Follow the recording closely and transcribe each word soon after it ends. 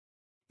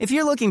If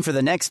you're looking for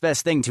the next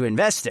best thing to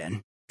invest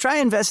in, try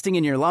investing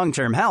in your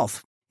long-term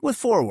health with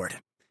Forward.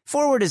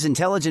 Forward is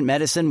intelligent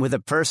medicine with a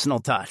personal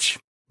touch.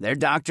 Their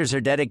doctors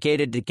are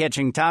dedicated to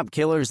catching top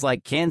killers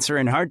like cancer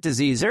and heart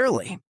disease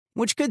early,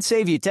 which could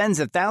save you tens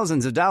of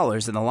thousands of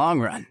dollars in the long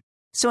run.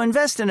 So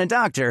invest in a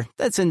doctor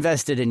that's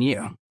invested in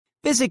you.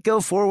 Visit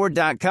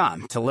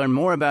GoForward.com to learn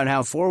more about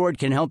how Forward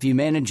can help you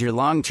manage your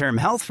long-term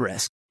health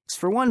risks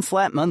for one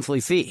flat monthly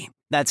fee.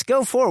 That's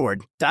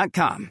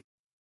GoForward.com.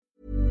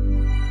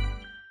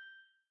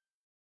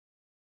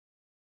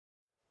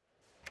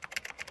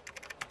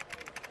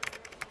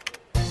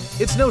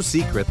 It's no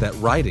secret that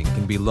writing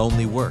can be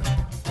lonely work,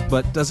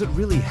 but does it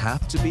really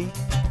have to be?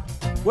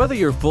 Whether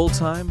you're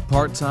full-time,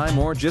 part-time,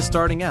 or just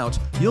starting out,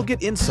 you'll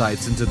get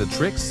insights into the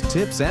tricks,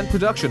 tips, and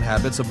production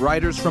habits of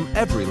writers from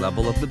every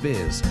level of the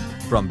biz.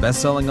 From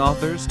best-selling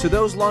authors to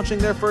those launching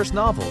their first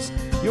novels,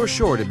 you're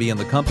sure to be in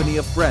the company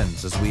of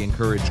friends as we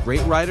encourage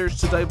great writers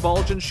to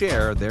divulge and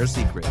share their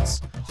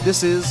secrets.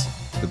 This is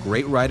the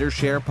Great Writers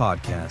Share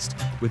podcast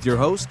with your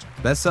host,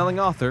 best-selling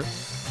author,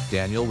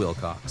 Daniel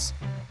Wilcox.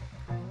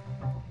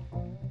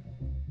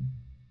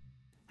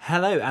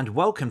 Hello and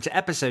welcome to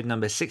episode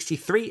number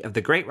 63 of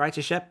the Great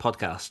Writers Share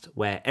podcast,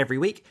 where every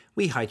week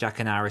we hijack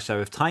an hour or so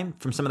of time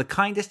from some of the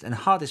kindest and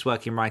hardest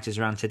working writers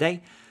around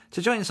today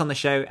to join us on the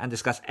show and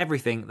discuss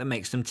everything that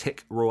makes them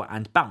tick, roar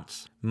and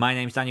bounce. My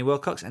name's Daniel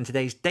Wilcox and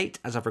today's date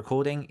as of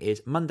recording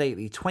is Monday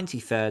the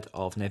 23rd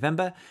of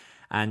November,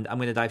 and I'm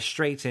going to dive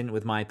straight in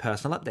with my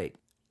personal update.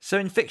 So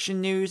in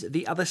fiction news,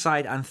 the Other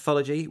Side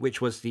Anthology, which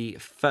was the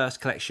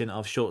first collection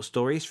of short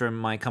stories from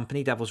my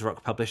company, Devil's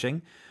Rock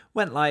Publishing,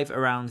 went live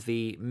around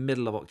the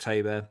middle of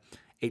October.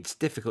 It's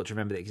difficult to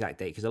remember the exact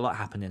date because a lot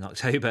happened in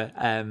October,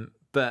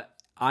 but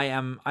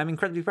I'm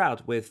incredibly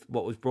proud with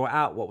what was brought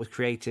out, what was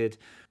created,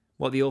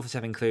 what the authors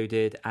have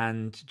included,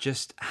 and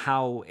just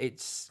how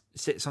it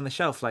sits on the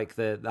shelf. Like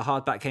the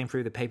hardback came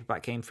through, the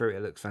paperback came through,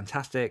 it looks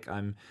fantastic.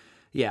 I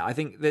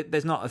think that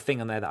there's not a thing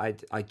on there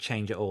that I'd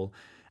change at all.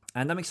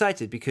 And I'm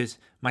excited because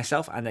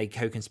myself and a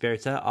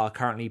co-conspirator are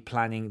currently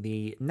planning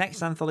the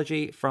next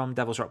anthology from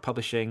Devil's Rock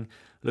Publishing,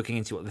 looking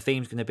into what the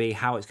theme's going to be,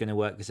 how it's going to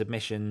work, the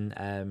submission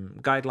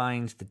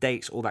guidelines, the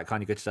dates, all that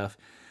kind of good stuff.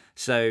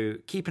 So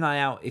keep an eye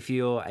out if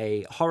you're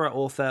a horror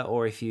author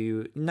or if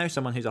you know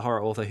someone who's a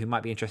horror author who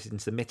might be interested in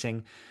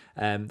submitting.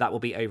 That will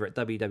be over at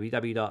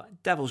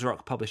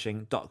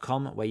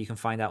www.devilsrockpublishing.com, where you can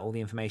find out all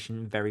the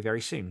information very,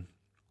 very soon.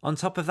 On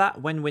top of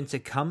that, When Winter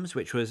Comes,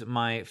 which was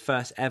my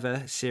first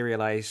ever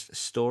serialized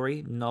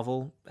story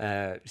novel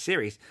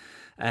series,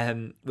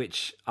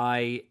 which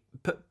I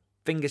put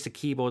fingers to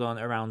keyboard on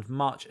around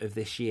March of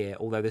this year,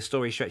 although the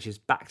story stretches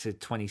back to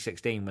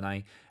 2016 when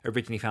I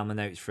originally found the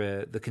notes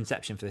for the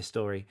conception for this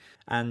story.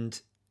 And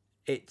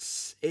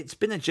it's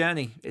been a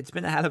journey. It's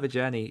been a hell of a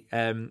journey.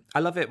 I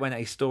love it when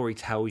a story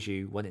tells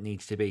you what it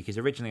needs to be, because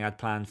originally I'd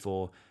planned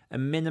for a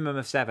minimum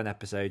of 7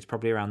 episodes,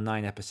 probably around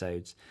 9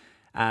 episodes.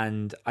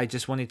 And I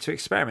just wanted to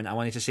experiment. I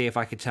wanted to see if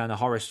I could turn a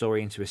horror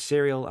story into a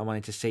serial. I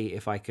wanted to see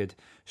if I could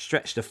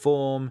stretch the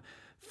form,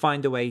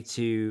 find a way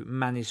to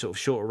manage sort of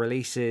shorter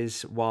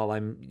releases while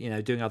I'm,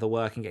 doing other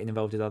work and getting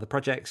involved with other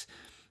projects.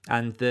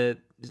 And the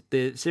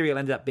serial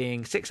ended up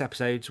being 6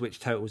 episodes, which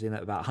totals in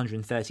at about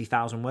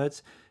 130,000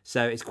 words.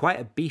 So it's quite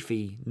a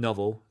beefy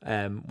novel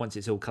once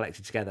it's all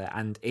collected together.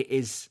 And it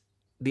is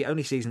the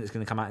only season that's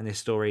going to come out in this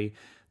story.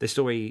 The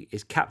story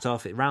is capped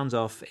off. It rounds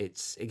off.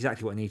 It's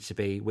exactly what it needs to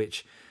be,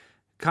 which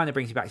kind of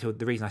brings me back to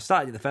the reason I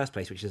started in the first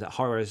place, which is that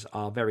horrors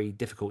are very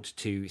difficult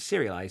to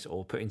serialize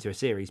or put into a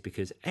series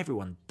because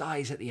everyone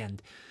dies at the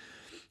end.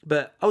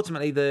 But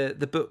ultimately,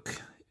 the book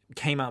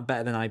came out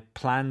better than I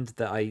planned,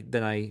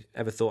 than I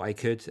ever thought I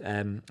could.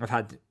 I've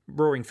had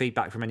roaring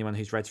feedback from anyone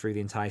who's read through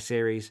the entire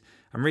series.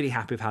 I'm really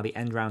happy with how the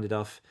end rounded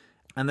off.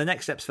 And the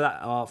next steps for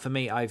that are, for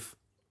me, I've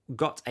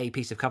got a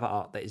piece of cover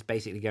art that is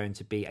basically going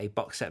to be a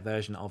box set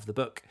version of the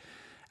book.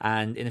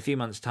 And in a few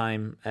months'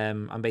 time,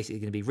 I'm basically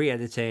going to be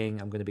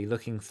re-editing. I'm going to be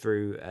looking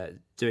through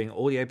doing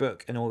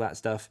audiobook and all that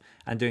stuff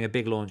and doing a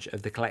big launch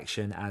of the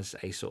collection as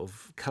a sort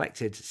of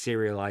collected,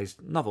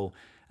 serialized novel.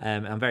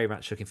 I'm very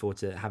much looking forward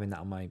to having that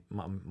on my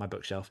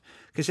bookshelf,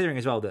 considering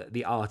as well that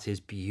the art is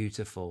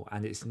beautiful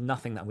and it's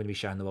nothing that I'm going to be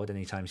showing the world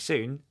anytime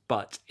soon,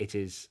 but it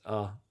is,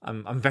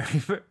 I'm very,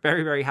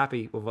 very, very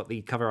happy with what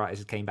the cover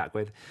artist came back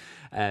with.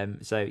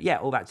 So yeah,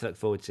 all that to look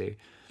forward to.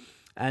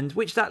 And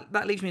which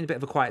that leaves me in a bit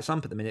of a quiet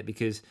slump at the minute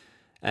because,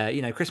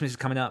 Christmas is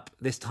coming up.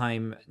 This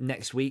time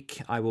next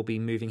week, I will be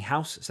moving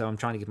house. So I'm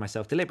trying to give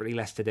myself deliberately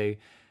less to do.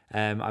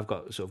 I've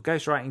got sort of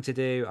ghostwriting to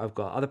do. I've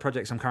got other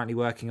projects I'm currently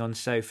working on.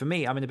 So for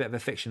me, I'm in a bit of a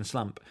fiction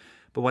slump.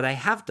 But what I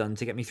have done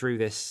to get me through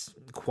this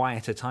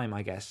quieter time,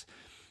 I guess,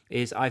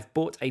 is I've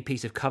bought a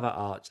piece of cover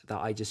art that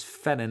I just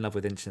fell in love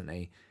with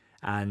instantly.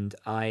 And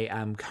I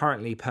am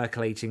currently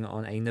percolating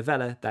on a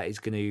novella that is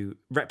going to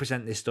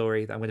represent this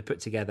story that I'm going to put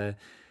together.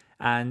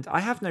 And I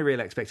have no real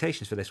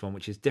expectations for this one,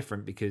 which is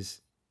different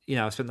because,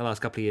 I've spent the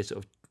last couple of years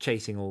sort of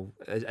chasing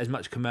as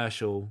much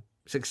commercial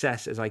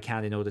success as I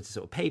can in order to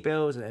sort of pay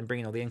bills and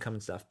bring in all the income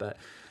and stuff. But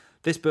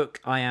This book,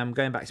 I am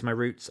going back to my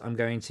roots. I'm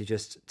going to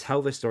just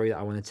tell the story that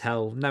I want to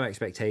tell. No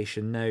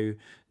expectation, no.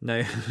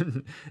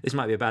 This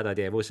might be a bad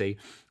idea. We'll see.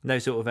 No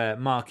sort of a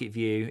market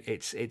view.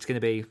 It's going to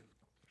be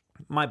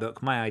my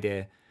book, my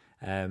idea,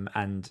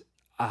 and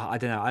I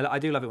don't know. I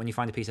do love it when you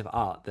find a piece of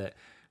art that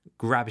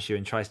grabs you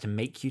and tries to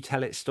make you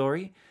tell its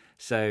story.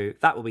 So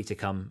that will be to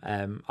come.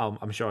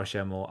 I'm sure I'll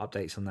share more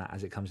updates on that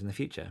as it comes in the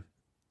future.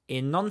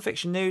 In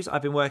non-fiction news,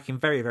 I've been working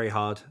very, very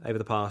hard over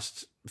the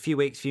past few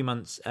weeks, few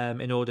months,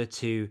 in order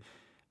to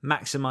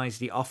maximize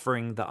the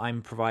offering that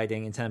I'm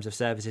providing in terms of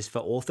services for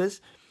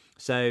authors.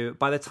 So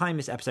by the time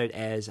this episode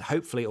airs,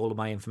 hopefully all of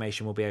my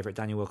information will be over at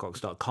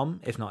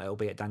danielwilcox.com. If not, it'll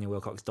be at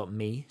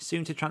danielwilcox.me,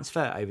 soon to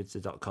transfer over to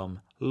 .com.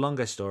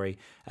 Longer story.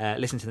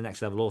 Listen to the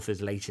Next Level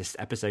Authors latest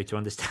episode to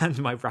understand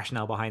my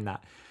rationale behind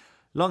that.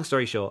 Long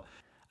story short,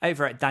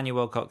 over at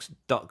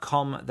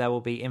danielwilcox.com, there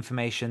will be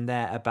information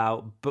there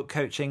about book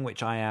coaching,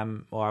 which I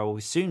will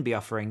soon be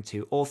offering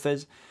to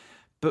authors.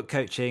 Book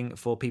coaching,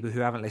 for people who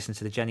haven't listened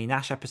to the Jenny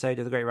Nash episode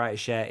of The Great Writers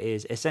Share,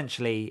 is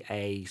essentially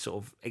a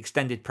sort of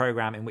extended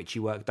program in which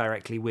you work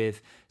directly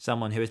with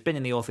someone who has been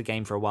in the author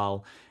game for a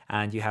while,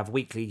 and you have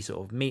weekly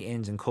sort of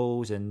meetings and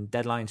calls and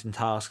deadlines and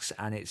tasks,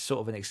 and it's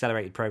sort of an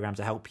accelerated program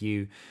to help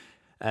you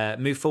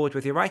move forward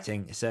with your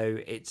writing. So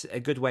it's a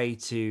good way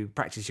to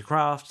practice your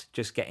craft,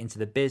 just get into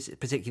the biz,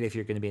 particularly if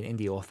you're going to be an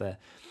indie author.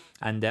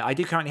 And I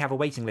do currently have a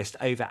waiting list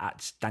over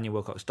at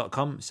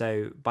danielwilcox.com.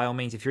 So by all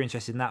means, if you're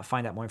interested in that,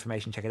 find out more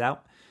information, check it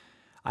out.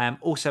 I am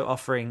also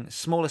offering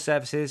smaller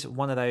services,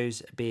 one of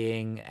those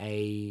being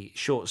a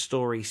short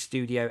story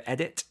studio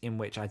edit, in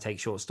which I take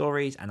short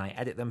stories and I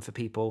edit them for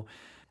people.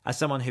 As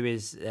someone who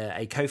is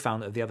a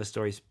co-founder of the Other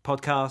Stories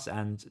podcast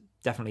and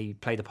definitely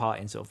played a part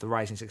in sort of the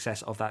rising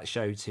success of that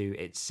show to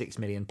its 6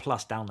 million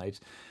plus downloads,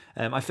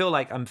 I feel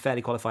like I'm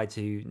fairly qualified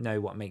to know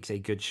what makes a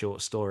good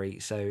short story.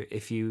 So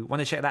if you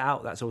want to check that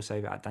out, that's also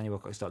at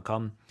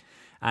danielwilcox.com.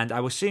 And I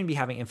will soon be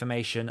having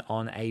information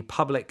on a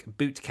public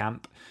boot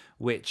camp,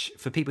 which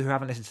for people who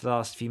haven't listened to the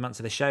last few months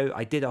of the show,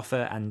 I did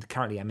offer and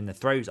currently I'm in the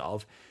throes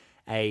of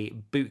a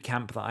boot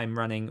camp that I'm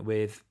running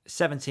with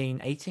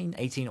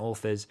 18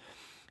 authors,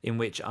 in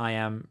which I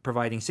am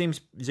providing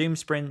Zoom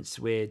sprints.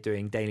 We're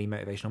doing daily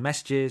motivational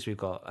messages. We've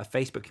got a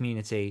Facebook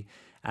community.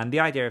 And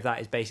the idea of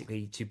that is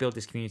basically to build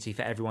this community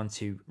for everyone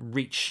to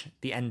reach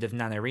the end of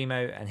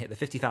NaNoWriMo and hit the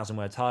 50,000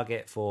 word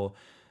target for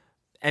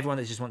everyone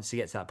that just wants to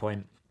get to that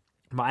point.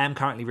 But I am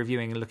currently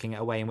reviewing and looking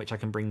at a way in which I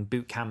can bring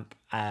Bootcamp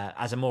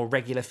as a more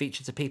regular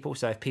feature to people.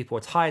 So if people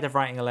are tired of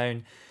writing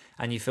alone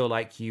and you feel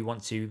like you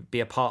want to be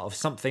a part of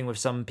something with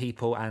some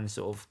people and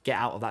sort of get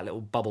out of that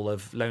little bubble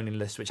of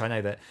loneliness, which I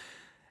know that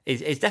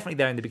is definitely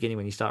there in the beginning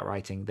when you start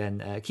writing,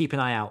 then keep an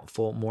eye out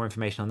for more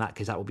information on that,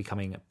 because that will be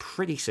coming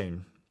pretty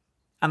soon.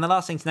 And the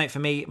last thing to note for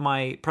me,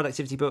 my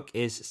productivity book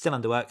is still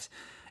under works.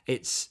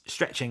 It's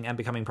stretching and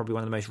becoming probably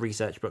one of the most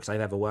researched books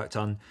I've ever worked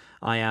on.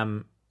 I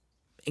am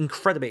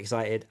incredibly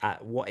excited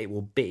at what it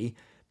will be,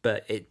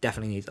 but it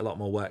definitely needs a lot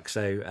more work.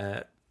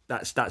 So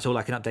that's all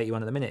I can update you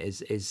on at the minute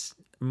is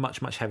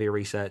much heavier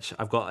research.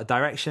 I've got a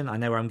direction, I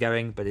know where I'm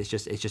going, but it's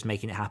just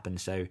making it happen.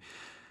 So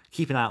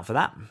keep an eye out for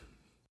that.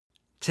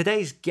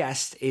 Today's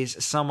guest is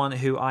someone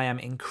who I am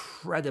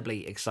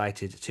incredibly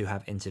excited to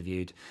have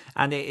interviewed,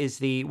 and it is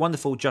the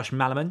wonderful Josh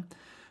Malerman.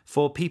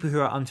 For people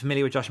who are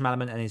unfamiliar with Josh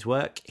Malerman and his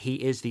work, he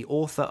is the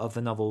author of the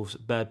novels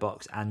Bird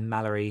Box and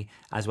Mallory,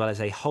 as well as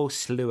a whole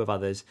slew of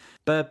others.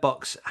 Bird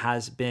Box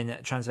has been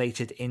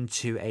translated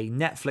into a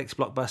Netflix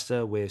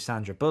blockbuster with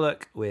Sandra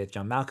Bullock, with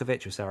John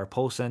Malkovich, with Sarah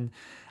Paulson,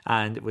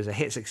 and it was a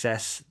hit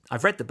success.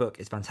 I've read the book,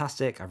 it's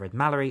fantastic. I've read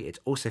Mallory, it's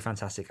also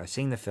fantastic. I've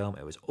seen the film,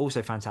 it was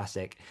also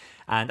fantastic.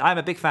 And I'm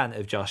a big fan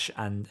of Josh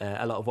and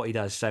a lot of what he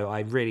does, so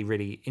I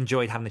really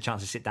enjoyed having the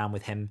chance to sit down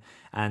with him.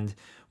 And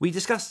we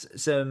discussed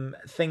some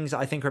things that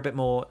I think are a bit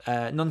more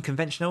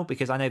non-conventional,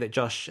 because I know that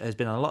Josh has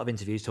been on a lot of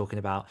interviews talking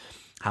about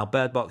how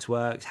Bird Box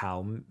works,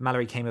 how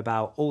Mallory came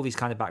about, all these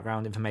kind of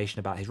background information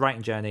about his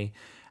writing journey.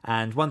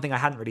 And one thing I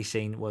hadn't really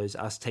seen was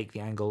us take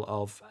the angle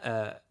of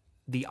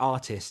the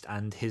artist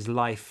and his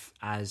life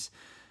as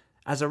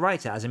a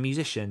writer, as a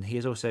musician. He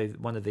is also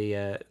one of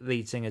the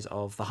lead singers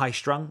of The High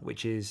Strung,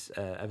 which is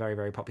a very,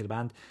 very popular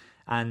band.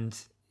 And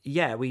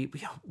yeah, we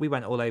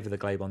went all over the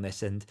globe on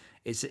this, and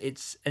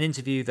it's an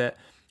interview that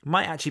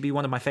might actually be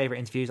one of my favorite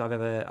interviews I've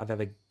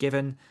ever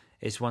given.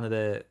 It's one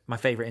of my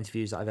favorite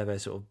interviews that I've ever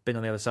sort of been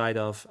on the other side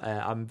of.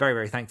 I'm very,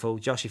 very thankful.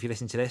 Josh, if you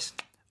listen to this,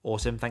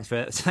 awesome. Thanks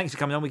for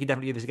coming on. We can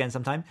definitely do this again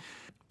sometime.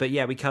 But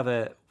yeah, we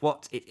cover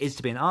what it is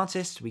to be an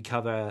artist. We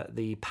cover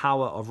the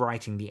power of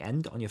writing the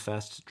end on your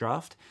first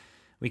draft.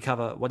 We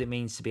cover what it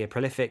means to be a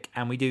prolific,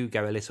 and we do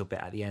go a little bit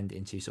at the end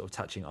into sort of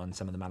touching on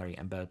some of the Mallory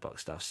and Bird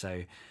Box stuff.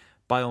 So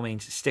by all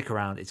means, stick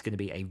around. It's going to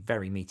be a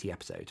very meaty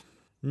episode.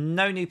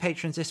 No new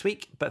patrons this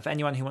week, but for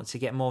anyone who wants to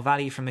get more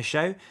value from the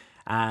show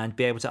and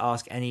be able to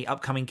ask any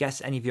upcoming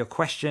guests any of your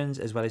questions,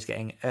 as well as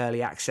getting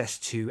early access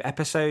to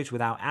episodes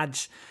without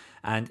ads,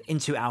 and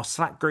into our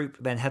Slack group,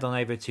 then head on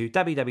over to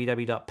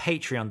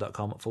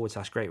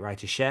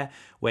www.patreon.com/greatwritershare,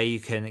 where you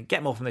can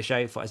get more from the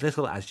show for as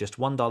little as just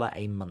 $1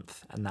 a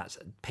month. And that's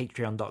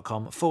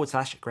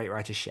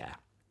patreon.com/greatwritershare.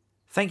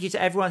 Thank you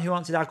to everyone who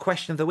answered our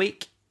question of the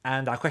week.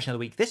 And our question of the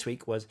week this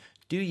week was,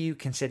 do you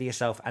consider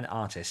yourself an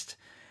artist?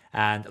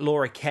 And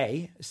Laura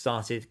Kay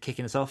started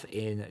kicking us off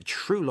in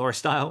true Laura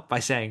style by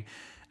saying,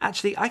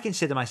 actually, I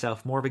consider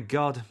myself more of a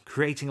god,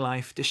 creating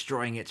life,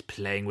 destroying it,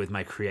 playing with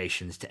my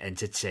creations to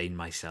entertain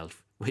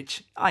myself,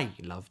 which I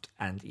loved.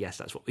 And yes,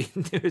 that's what we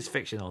do as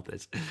fiction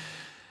authors.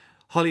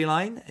 Holly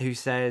Line, who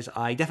says,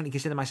 I definitely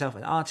consider myself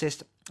an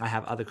artist. I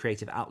have other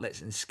creative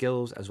outlets and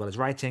skills as well as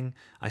writing.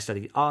 I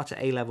studied art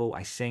at A-level.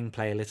 I sing,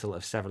 play a little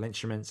of several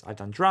instruments. I've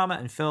done drama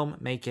and film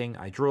making.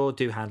 I draw,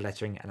 do hand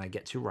lettering, and I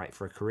get to write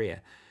for a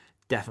career.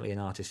 Definitely an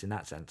artist in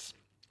that sense.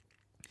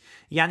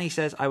 Yanni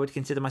says, I would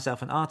consider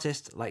myself an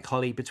artist. Like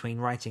Holly, between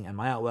writing and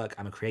my artwork,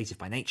 I'm a creative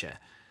by nature.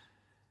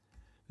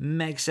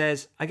 Meg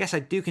says, I guess I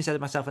do consider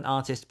myself an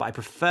artist, but I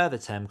prefer the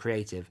term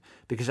creative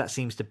because that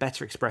seems to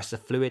better express the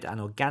fluid and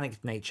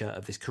organic nature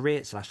of this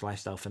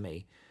career/lifestyle for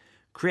me.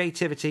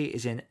 Creativity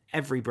is in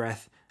every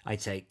breath I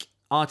take.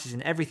 Art is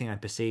in everything I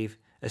perceive.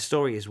 A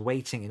story is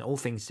waiting in all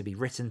things to be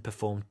written,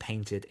 performed,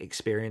 painted,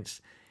 experienced.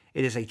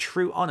 It is a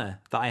true honour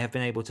that I have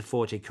been able to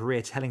forge a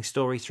career telling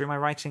stories through my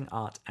writing,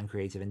 art, and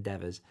creative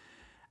endeavours.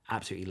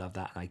 Absolutely love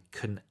that, and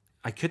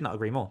I could not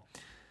agree more.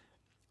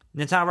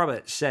 Natal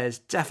Roberts says,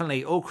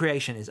 definitely all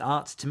creation is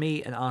art. To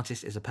me, an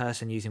artist is a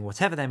person using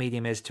whatever their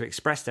medium is to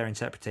express their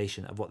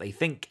interpretation of what they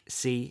think,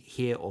 see,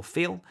 hear, or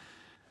feel.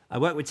 I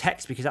work with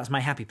text because that's my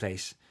happy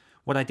place.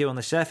 What I do on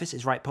the surface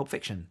is write pulp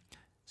fiction.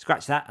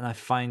 Scratch that and I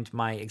find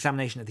my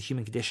examination of the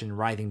human condition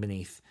writhing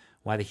beneath.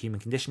 Why the human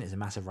condition is a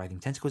mass of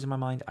writhing tentacles in my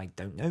mind, I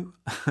don't know.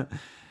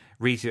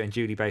 Ritu and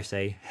Julie both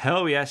say,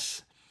 hell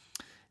yes.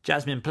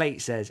 Jasmine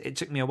Plate says, it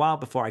took me a while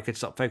before I could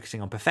stop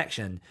focusing on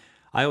perfection.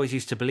 I always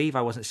used to believe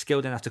I wasn't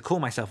skilled enough to call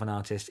myself an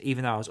artist,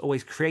 even though I was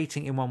always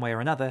creating in one way or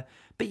another.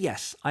 But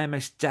yes, I am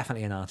most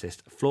definitely an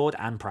artist, flawed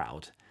and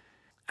proud.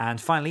 And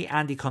finally,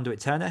 Andy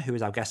Conduit Turner, who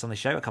was our guest on the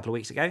show a couple of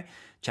weeks ago.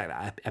 Check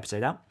that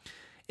episode out.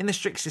 In the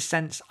strictest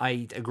sense,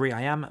 I agree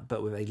I am,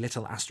 but with a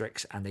little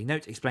asterisk and a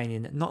note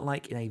explaining not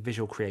like in a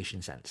visual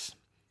creation sense.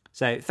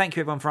 So thank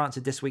you everyone for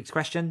answering this week's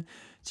question.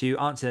 To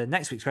answer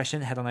next week's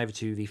question, head on over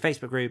to the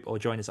Facebook group or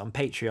join us on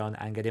Patreon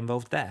and get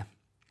involved there.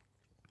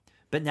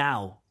 But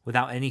now,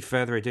 without any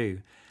further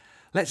ado,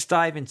 let's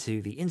dive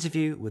into the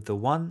interview with the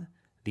one,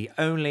 the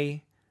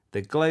only,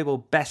 the global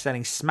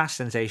best-selling smash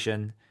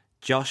sensation,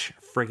 Josh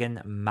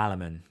friggin'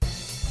 Malerman.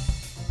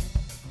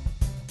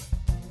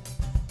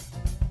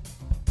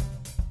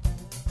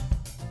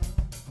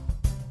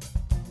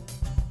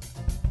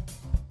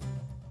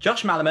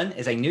 Josh Malerman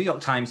is a New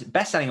York Times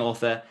best-selling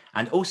author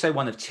and also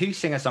one of two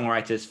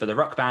singer-songwriters for the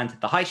rock band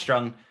The High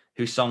Strung,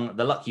 whose song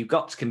The Luck You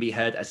Got can be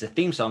heard as the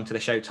theme song to the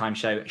Showtime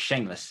show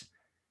Shameless.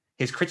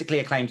 His critically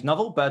acclaimed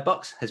novel, Bird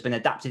Box, has been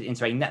adapted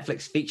into a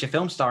Netflix feature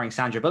film starring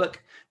Sandra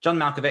Bullock, John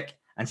Malkovich,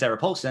 and Sarah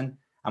Paulson,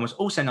 and was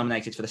also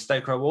nominated for the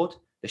Stoker Award,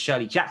 the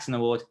Shirley Jackson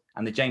Award,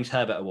 and the James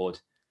Herbert Award.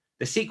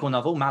 The sequel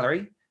novel,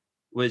 Mallory,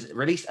 was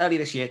released earlier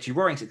this year to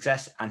roaring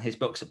success, and his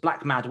books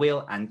Black Mad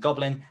Wheel and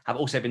Goblin have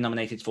also been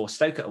nominated for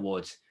Stoker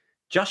Awards.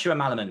 Joshua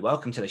Malerman,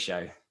 welcome to the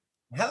show.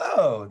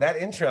 Hello. That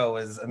intro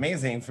was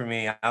amazing for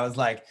me. I was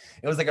like,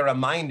 it was like a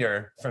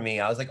reminder for me.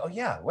 I was like, oh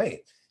yeah,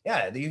 wait.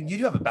 Yeah, you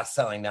do have a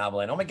best-selling novel,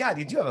 and oh my God,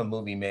 you do have a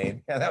movie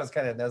made. Yeah,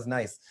 that was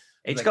nice.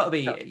 It's got to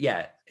be,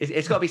 yeah,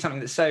 it's got to be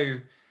something that's so,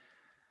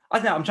 I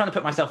don't know, I'm trying to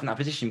put myself in that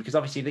position because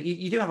obviously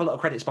you do have a lot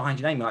of credits behind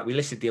your name. Like we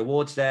listed the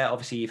awards there.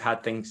 Obviously you've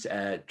had things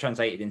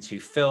translated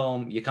into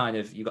film. You've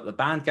got the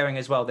band going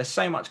as well. There's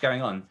so much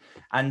going on.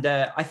 And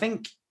I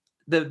think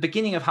the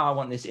beginning of how I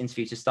want this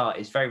interview to start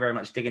is very, very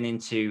much digging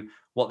into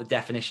what the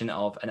definition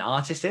of an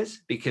artist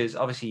is, because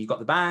obviously you've got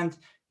the band,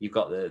 you've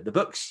got the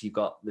books, you've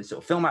got the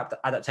sort of film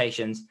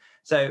adaptations.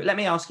 So let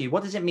me ask you,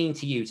 what does it mean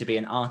to you to be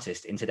an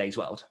artist in today's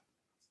world?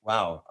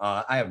 Wow.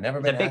 I have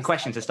never been It's a big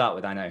question to start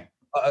with, I know.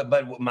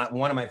 But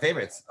one of my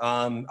favorites.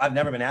 I've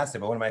never been asked it,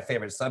 but one of my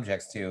favorite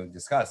subjects to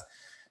discuss.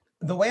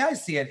 The way I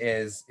see it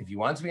is, if you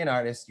want to be an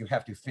artist, you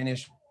have to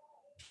finish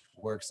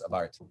works of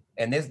art.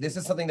 And this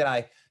is something that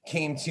I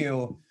came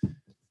to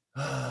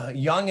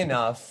young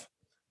enough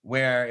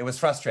where it was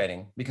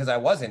frustrating because I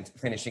wasn't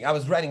finishing. I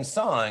was writing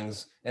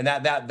songs, and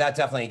that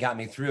definitely got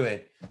me through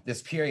it,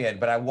 this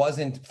period, but I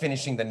wasn't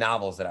finishing the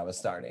novels that I was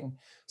starting.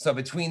 So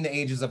between the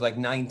ages of like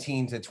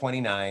 19 to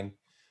 29,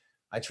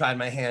 I tried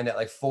my hand at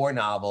like 4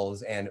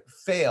 novels and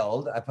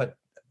failed.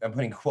 I'm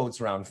putting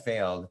quotes around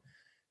failed,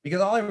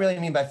 because all I really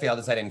mean by failed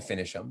is I didn't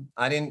finish them.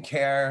 I didn't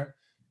care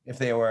if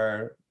they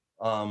were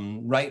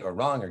right or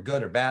wrong or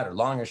good or bad or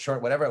long or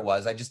short, whatever it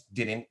was. I just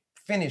didn't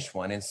finish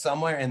one. And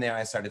somewhere in there,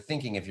 I started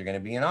thinking, if you're going to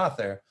be an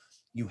author,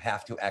 you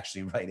have to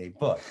actually write a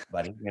book,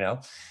 buddy, you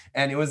know?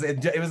 And it was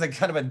a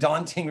kind of a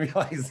daunting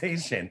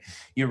realization.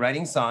 You're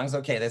writing songs.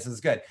 Okay, this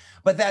is good.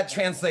 But that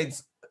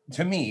translates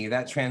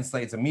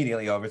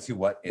immediately over to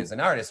what is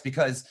an artist,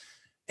 because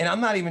And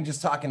I'm not even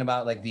just talking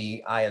about like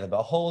the eye of the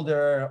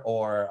beholder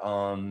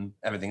or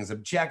everything's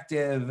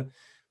objective,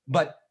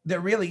 but there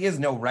really is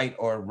no right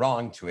or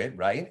wrong to it,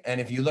 right?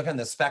 And if you look on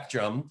the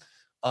spectrum,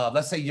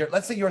 let's say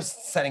you're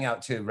setting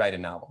out to write a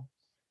novel,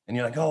 and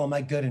you're like, oh, am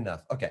I good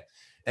enough? Okay.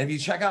 And if you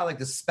check out like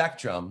the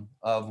spectrum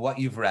of what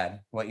you've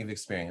read, what you've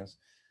experienced,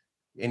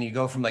 and you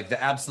go from like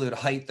the absolute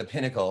height, the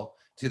pinnacle,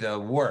 to the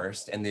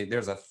worst, and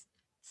there's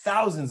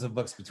thousands of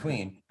books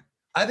between,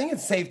 I think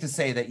it's safe to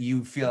say that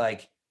you feel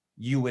like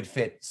you would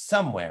fit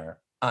somewhere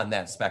on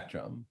that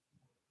spectrum.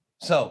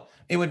 So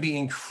it would be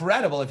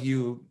incredible if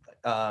you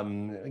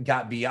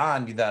got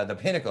beyond the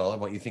pinnacle of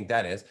what you think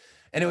that is.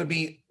 And it would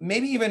be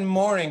maybe even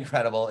more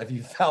incredible if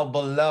you fell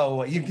below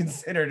what you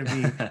consider to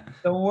be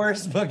the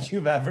worst book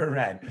you've ever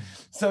read.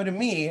 So to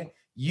me,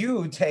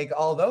 you take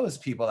all those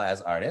people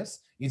as artists,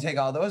 you take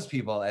all those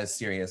people as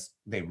serious.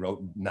 They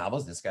wrote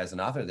novels. This guy's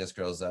an author. This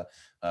girl's a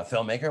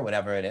filmmaker,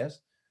 whatever it is.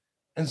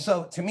 And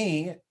so to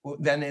me,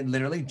 then it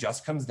literally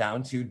just comes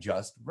down to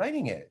just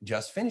writing it,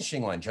 just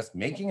finishing one, just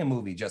making a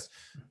movie, just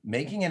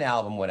making an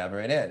album, whatever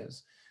it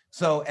is.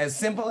 So as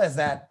simple as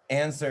that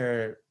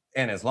answer,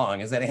 and as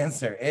long as that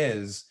answer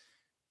is,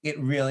 it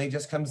really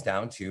just comes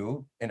down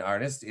to an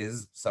artist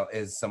is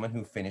someone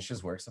who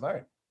finishes works of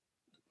art.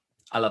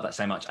 I love that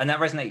so much. And that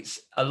resonates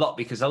a lot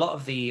because a lot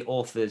of the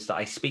authors that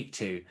I speak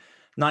to,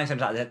 9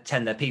 times out of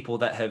 10, they're people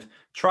that have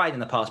tried in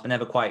the past but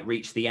never quite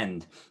reached the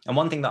end. And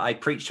one thing that I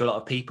preach to a lot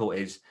of people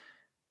is,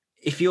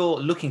 if you're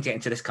looking to get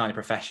into this kind of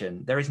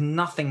profession, there is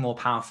nothing more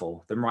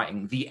powerful than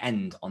writing the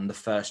end on the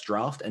first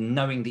draft and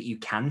knowing that you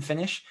can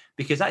finish,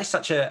 because that is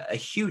such a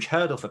huge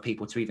hurdle for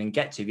people to even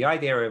get to. The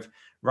idea of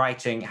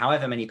writing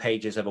however many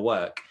pages of a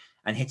work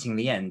and hitting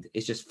the end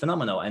is just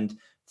phenomenal. And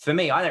for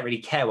me, I don't really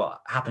care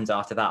what happens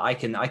after that. I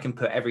can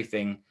put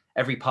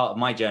every part of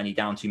my journey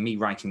down to me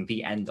writing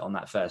the end on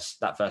that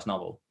first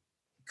novel.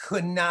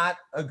 Could not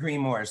agree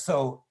more.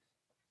 So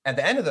at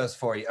the end of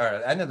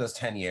those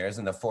 10 years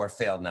and the 4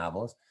 failed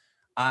novels,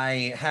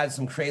 I had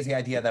some crazy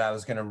idea that I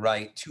was going to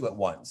write 2 at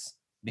once,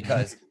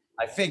 because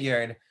I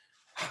figured,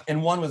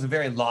 and one was a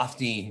very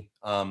lofty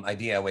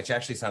idea, which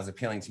actually sounds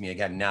appealing to me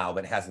again now,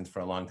 but hasn't for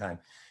a long time.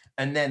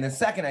 And then the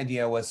second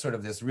idea was sort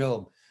of this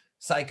real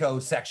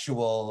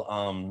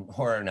psychosexual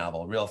horror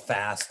novel, real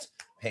fast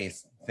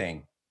paced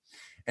thing.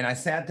 And I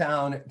sat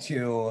down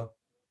to,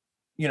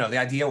 the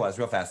idea was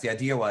real fast. The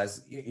idea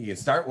was you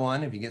start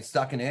one, if you get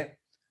stuck in it,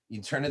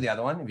 you turn to the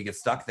other one. If you get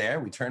stuck there,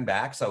 we turn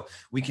back. So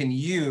we can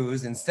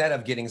use, instead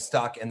of getting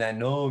stuck and then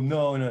no,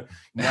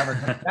 never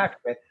come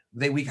back to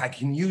it, I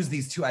can use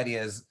these 2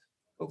 ideas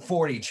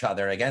for each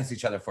other, against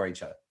each other, for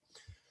each other.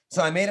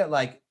 So I made it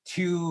like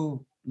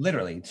 2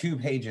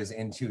 pages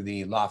into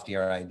the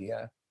loftier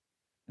idea.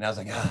 And I was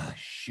like,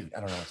 shoot,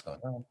 I don't know what's going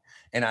on.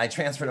 And I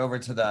transferred over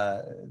to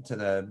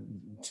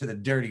the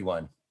dirty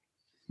one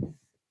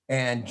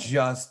and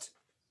just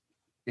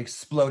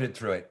exploded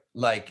through it.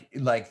 Like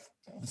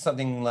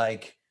something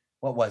like,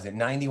 what was it?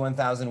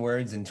 91,000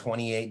 words in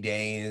 28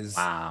 days.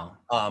 Wow.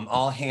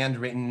 All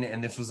handwritten.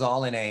 And this was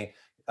all in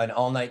an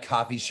all-night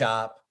coffee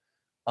shop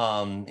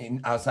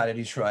outside of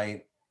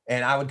Detroit.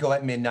 And I would go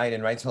at midnight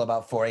and write till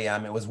about 4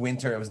 a.m. It was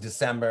winter. It was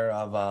December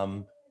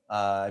of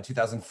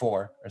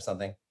 2004 or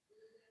something.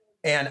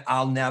 And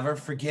I'll never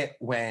forget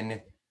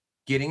when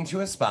getting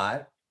to a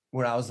spot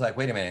where I was like,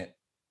 wait a minute,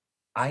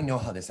 I know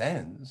how this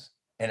ends.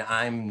 And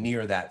I'm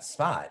near that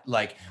spot.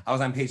 Like I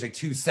was on page like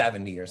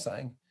 270 or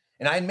something.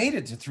 And I made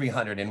it to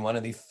 300 in one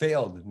of the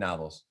failed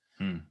novels.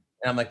 And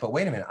I'm like, but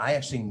wait a minute, I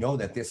actually know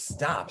that this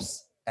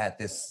stops at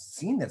this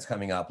scene that's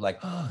coming up.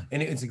 Like,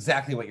 and it's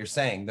exactly what you're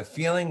saying. The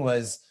feeling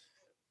was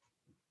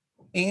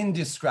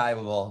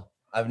indescribable.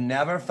 I've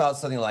never felt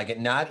something like it.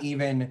 Not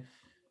even,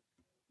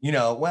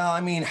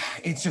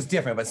 it's just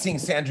different. But seeing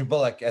Sandra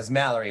Bullock as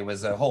Mallory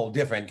was a whole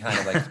different kind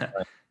of like,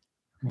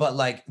 but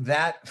like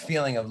that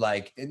feeling of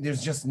like,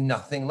 there's just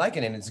nothing like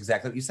it. And it's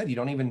exactly what you said.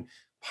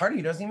 Part of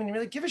you doesn't even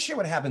really give a shit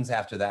what happens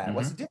after that. Mm-hmm.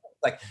 What's the difference?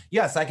 Like,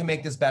 yes, I can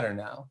make this better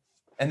now.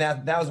 And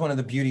that was one of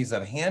the beauties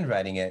of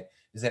handwriting it,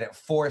 is that it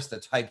forced a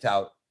typed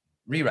out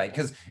rewrite.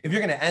 Because if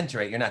you're going to enter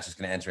it, you're not just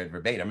going to enter it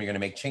verbatim. You're going to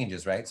make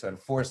changes, right? So it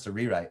forced a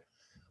rewrite.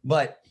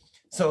 But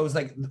so it was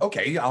like,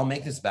 okay, I'll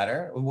make this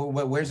better.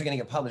 Where's it going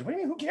to get published? What do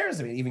you mean? Who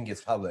cares if it even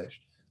gets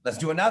published? Let's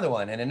do another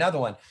one and another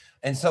one.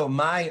 And so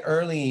my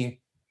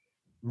early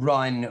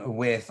run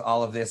with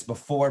all of this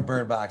before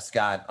Bird Box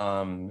got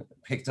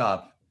picked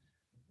up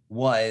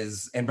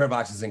was, and Bird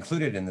Box is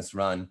included in this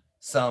run,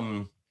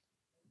 some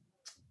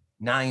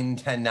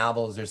 9-10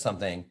 novels or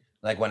something,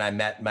 like when I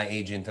met my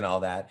agent and all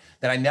that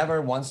I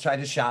never once tried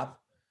to shop.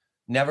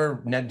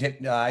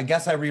 I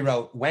guess I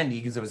rewrote Wendy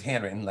because it was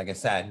handwritten, like I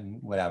said,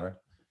 whatever.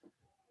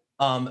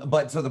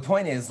 But so the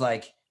point is,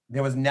 like,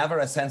 there was never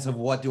a sense of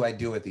what do I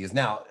do with these.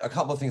 Now, a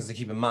couple of things to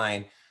keep in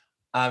mind.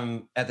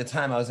 At the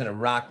time I was in a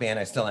rock band,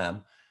 I still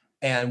am.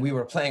 And we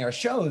were playing our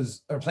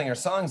shows or playing our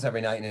songs every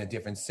night in a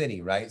different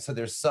city, right? So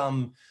there's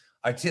some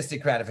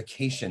artistic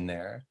gratification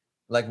there.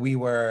 Like we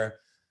were,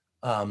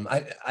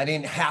 I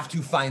didn't have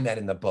to find that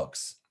in the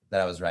books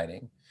that I was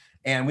writing.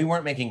 and we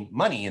weren't making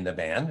money in the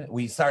band.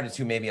 We started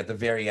to maybe at the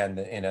very end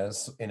in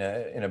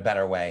a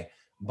better way,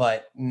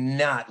 but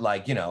not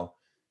like,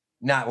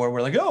 not where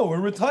we're like, oh, we're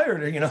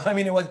retired, or, I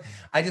mean,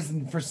 I just,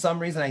 for some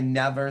reason, I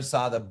never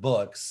saw the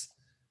books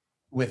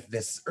with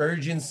this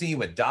urgency,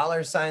 with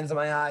dollar signs in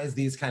my eyes,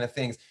 these kind of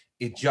things.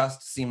 It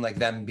just seemed like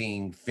them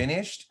being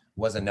finished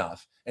was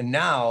enough. And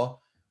now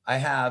I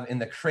have in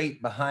the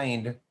crate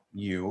behind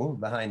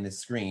the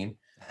screen,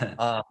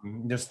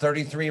 there's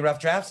 33 rough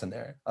drafts in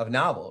there of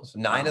novels.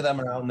 9 of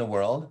them are out in the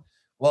world.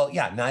 Well,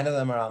 yeah, 9 of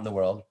them are out in the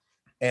world.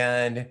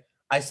 And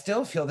I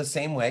still feel the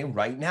same way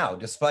right now,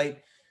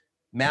 despite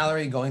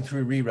Mallory going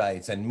through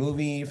rewrites and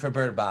movie for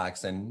Bird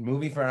Box and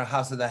movie for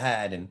House of the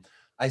Head. And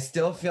I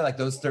still feel like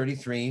those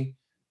 33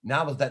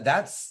 novels,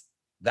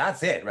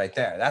 that's it right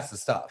there. That's the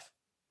stuff.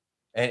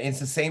 And it's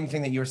the same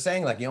thing that you were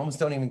saying, like you almost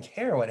don't even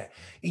care what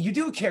you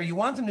do care. You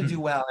want them to do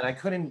well. And I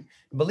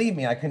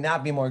could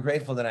not be more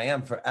grateful than I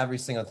am for every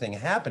single thing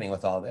happening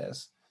with all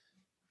this.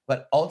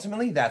 But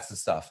ultimately, that's the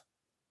stuff.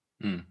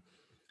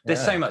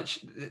 There's so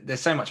much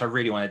I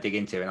really want to dig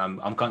into.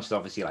 And I'm conscious,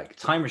 obviously, like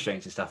time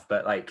restraints and stuff,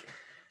 but like,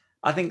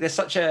 I think there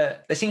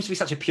seems to be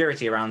such a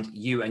purity around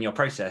you and your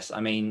process.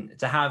 I mean,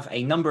 to have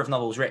a number of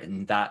novels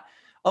written that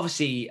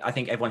obviously I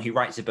think everyone who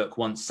writes a book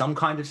wants some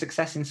kind of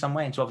success in some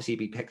way and to obviously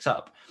be picked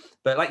up.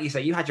 But like you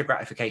say, you had your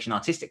gratification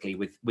artistically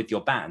with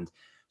your band.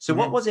 So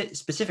what was it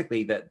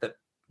specifically that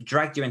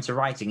dragged you into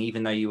writing,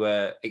 even though you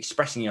were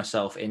expressing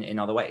yourself in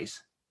other ways?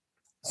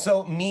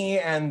 So me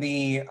and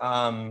the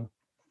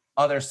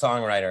other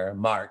songwriter,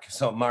 Mark.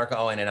 So Mark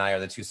Owen and I are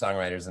the 2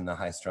 songwriters in the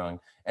High Strung.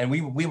 And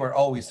we were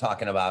always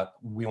talking about,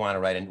 we want to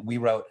write. And we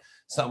wrote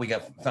some,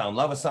 found in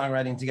love with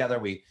songwriting together.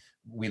 We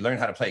learned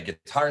how to play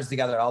guitars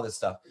together, all this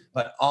stuff.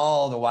 But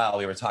all the while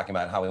we were talking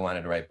about how we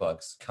wanted to write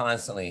books,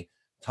 constantly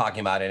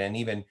talking about it, and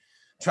even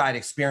tried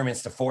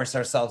experiments to force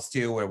ourselves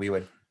to, where we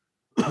would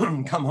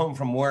come home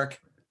from work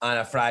on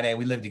a Friday.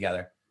 We lived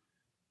together,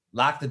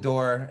 lock the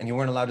door, and you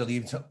weren't allowed to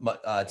leave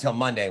till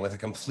Monday with a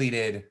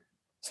completed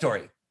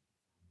story.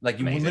 Like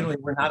you literally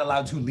were not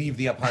allowed to leave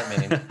the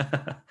apartment.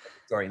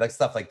 Story, like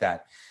stuff like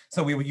that.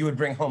 So you would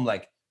bring home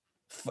like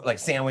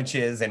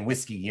sandwiches and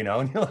whiskey, and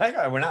you're like,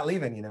 oh, we're not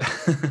leaving,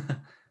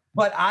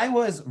 But I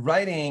was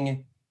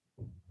writing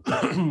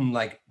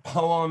like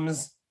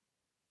poems,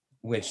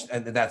 which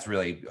that's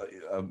really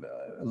a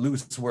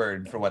loose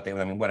word for what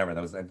whatever,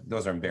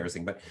 those are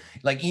embarrassing, but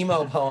like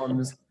emo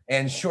poems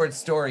and short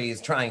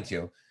stories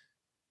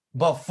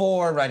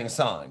before writing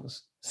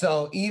songs.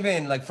 So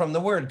even like from the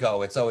word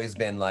go, it's always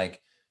been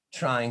like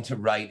trying to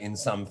write in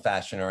some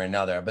fashion or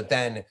another. But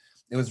then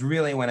it was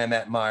really when I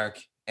met Mark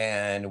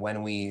and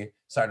when we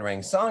started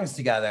writing songs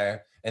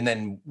together, and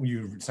then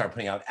you start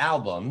putting out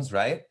albums,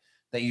 right?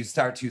 That you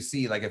start to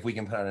see, like, if we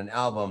can put out an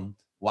album,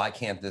 why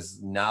can't this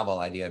novel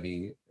idea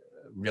be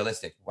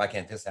realistic? Why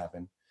can't this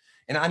happen?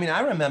 And I mean, I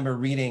remember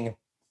reading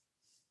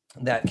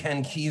that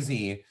Ken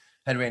Kesey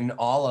had written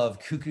all of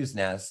Cuckoo's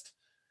Nest.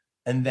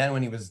 And then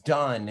when he was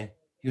done,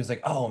 he was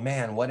like, oh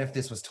man, what if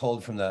this was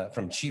told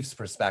from Chief's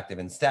perspective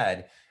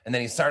instead? And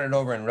then he started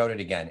over and wrote it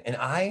again. And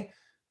I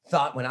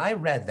thought when I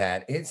read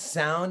that, it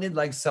sounded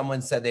like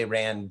someone said they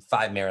ran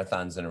 5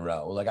 marathons in a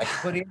row. Like I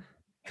couldn't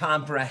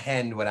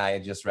comprehend what I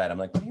had just read. I'm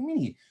like, what do you mean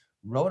he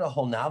wrote a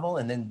whole novel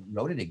and then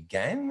wrote it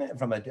again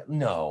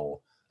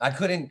no, I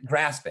couldn't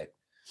grasp it.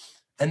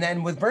 And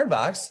then with Bird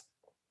Box,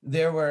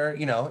 there were,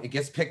 it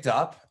gets picked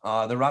up.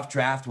 The rough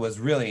draft was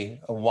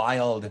really a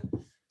wild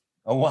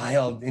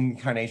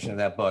incarnation of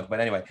that book. But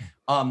anyway,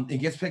 it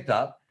gets picked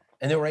up,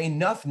 and there were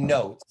enough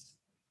notes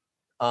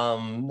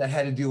that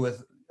had to do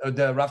with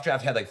the rough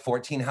draft had like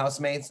 14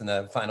 housemates, and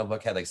the final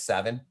book had like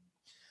 7.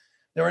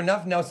 There were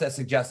enough notes that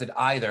suggested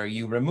either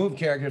you remove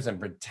characters and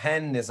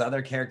pretend this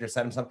other character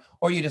said himself,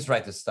 or you just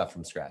write this stuff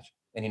from scratch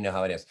and you know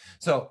how it is.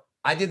 So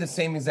I did the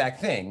same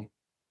exact thing.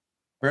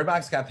 Bird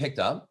Box got picked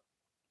up,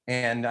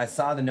 and I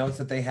saw the notes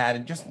that they had,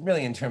 and just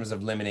really in terms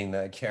of limiting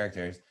the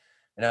characters.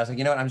 And I was like,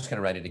 you know what? I'm just going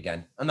to write it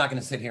again. I'm not going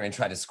to sit here and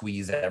try to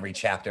squeeze every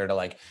chapter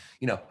to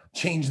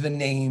change the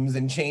names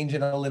and change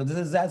it a little.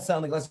 Does that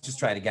sound like, let's just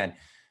try it again.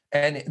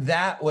 And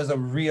that was a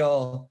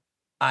real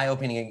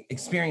eye-opening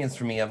experience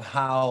for me of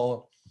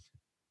how,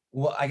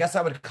 well, I guess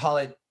I would call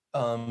it,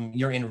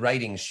 you're in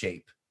writing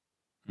shape,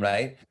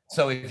 right?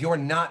 So if you're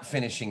not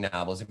finishing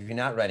novels, if you're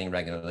not writing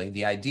regularly,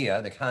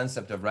 the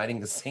concept of writing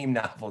the same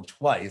novel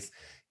twice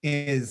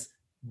is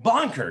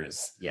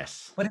bonkers.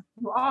 Yes. But if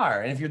you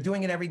are, and if you're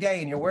doing it every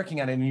day and you're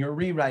working on it and you're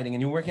rewriting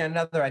and you're working on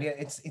another idea,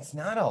 it's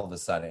not all of a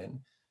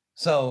sudden.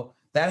 So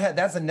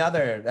that's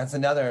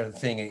another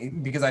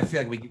thing, because I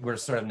feel like we're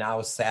sort of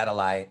now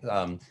satelliting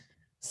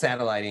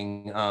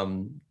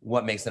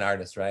what makes an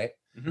artist, right?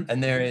 Mm-hmm.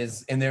 And there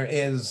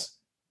is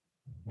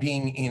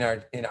being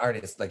in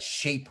artist, like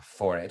shape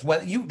for it.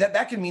 Well,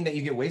 that can mean that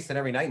you get wasted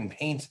every night and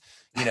paint,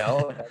 every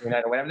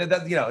night or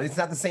whatever. It's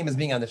not the same as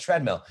being on the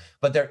treadmill,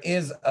 but there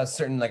is a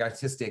certain like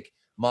artistic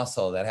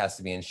muscle that has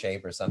to be in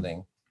shape or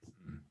something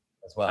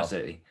as well.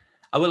 Absolutely.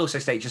 I will also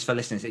state, just for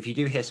listeners, if you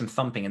do hear some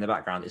thumping in the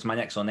background, it's my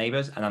next door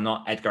neighbors, and I'm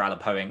not Edgar Allan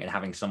Poeing and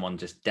having someone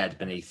just dead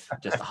beneath,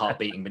 just a heart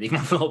beating beneath my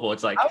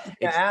floorboards. Like, I was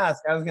gonna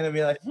ask. I was gonna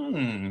be like,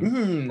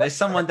 there's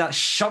someone that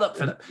shut up,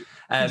 Philip.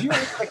 Did you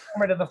move the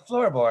camera to the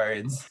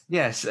floorboards?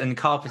 Yes, and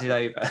carpeted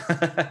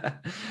over.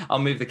 I'll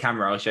move the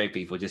camera. I'll show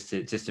people just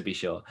to be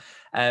sure.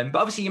 But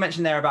obviously, you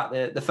mentioned there about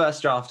the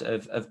first draft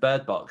of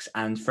Bird Box,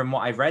 and from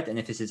what I've read, and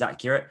if this is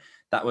accurate,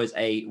 that was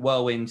a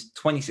whirlwind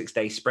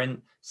 26-day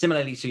sprint,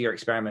 similarly to your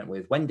experiment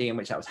with Wendy, in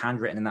which that was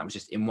handwritten and that was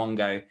just in one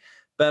go.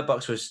 Bird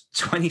Box was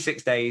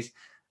 26 days,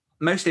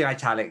 mostly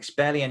italics,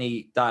 barely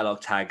any dialogue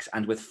tags,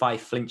 and with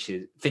 5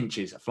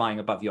 finches flying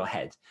above your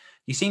head.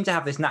 You seem to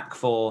have this knack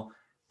for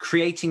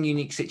creating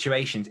unique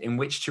situations in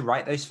which to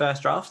write those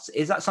first drafts.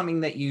 Is that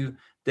something that you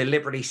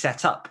deliberately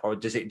set up, or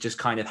does it just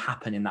kind of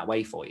happen in that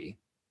way for you?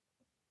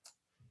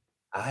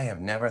 I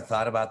have never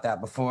thought about that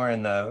before.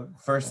 And the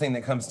first thing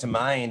that comes to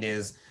mind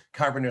is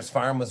Carpenter's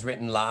Farm was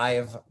written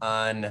live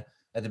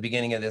at the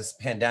beginning of this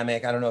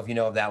pandemic. I don't know if you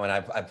know of that one.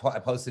 I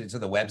posted it to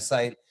the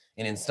website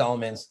in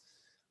installments.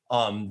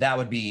 That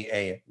would be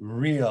a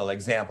real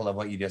example of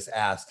what you just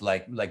asked,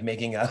 like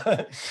making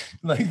the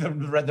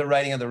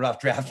writing of the rough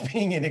draft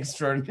being in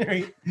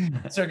extraordinary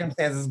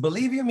circumstances.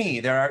 Believe you me,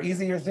 there are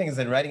easier things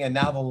than writing a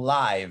novel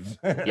live.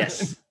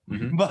 Yes.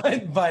 Mm-hmm.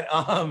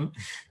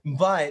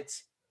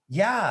 But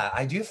yeah,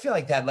 I do feel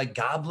like that. Like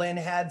Goblin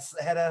had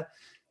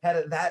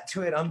that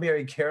to it.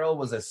 Unburied Carol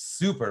was a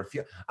super.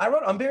 I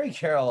wrote Unburied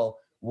Carol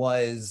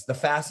was the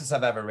fastest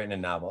I've ever written a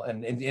novel,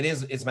 and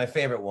it's my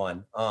favorite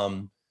one.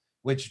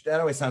 Which that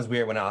always sounds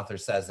weird when an author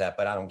says that,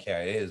 but I don't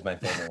care. It is my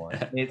favorite one.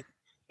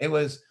 It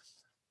was.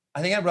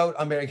 I think I wrote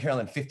Unburied Carol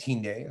in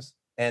 15 days,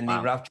 and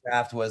the rough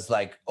draft was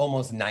like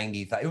almost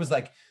 90. It was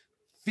like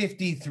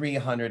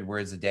 5,300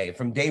 words a day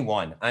from day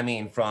one. I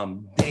mean,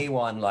 from day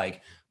one,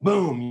 like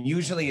boom.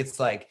 Usually it's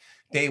like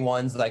day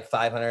one's like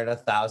 500,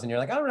 1,000. You're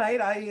like, all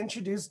right, I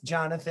introduced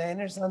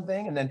Jonathan or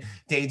something. And then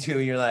day 2,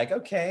 you're like,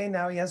 okay,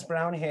 now he has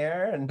brown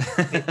hair. And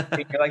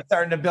you're like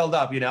starting to build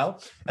up,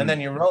 and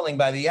then you're rolling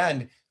by the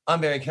end.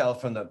 Unburied Carol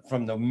from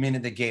the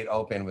minute the gate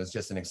opened was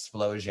just an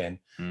explosion.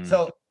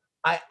 So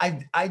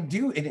I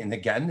do, and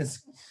again,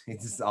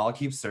 it just all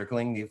keeps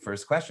circling the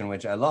first question,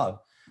 which I love.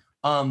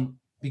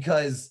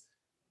 Because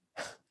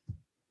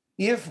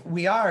if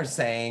we are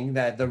saying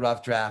that the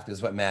rough draft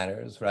is what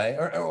matters, right?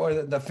 Or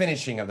the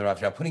finishing of the rough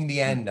draft, putting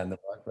the end on the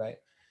book, right?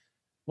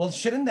 Well,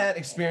 shouldn't that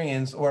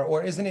experience,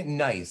 or isn't it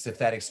nice if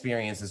that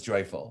experience is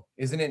joyful?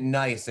 Isn't it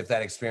nice if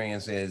that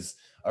experience is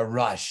a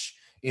rush?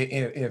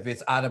 If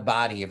it's out of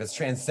body, if it's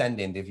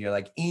transcendent, if you're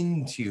like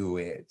into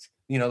it,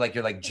 like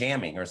you're like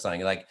jamming or something,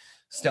 you're like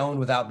stoned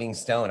without being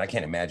stoned. I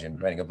can't imagine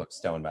writing a book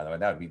stoned, by the way.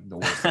 That would be the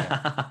worst thing.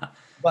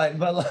 but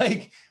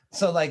like,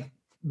 so like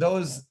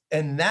those,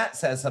 and that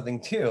says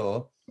something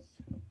too.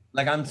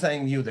 Like I'm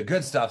saying you, the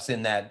good stuff's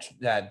in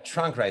that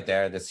trunk right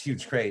there, this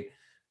huge crate.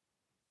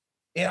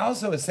 It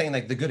also is saying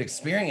like the good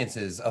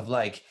experiences of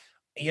like,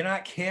 you're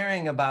not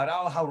caring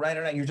about, how right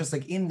or not. You're just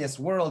like in this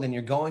world and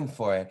you're going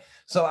for it.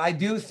 So I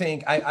do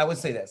think, I would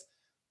say this,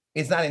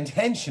 it's not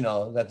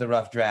intentional that the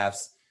rough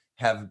drafts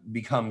have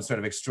become sort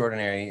of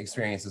extraordinary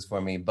experiences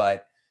for me,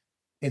 but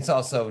it's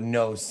also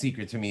no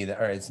secret to me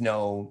or it's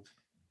no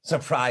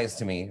surprise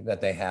to me that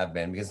they have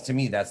been, because to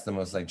me, that's the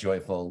most like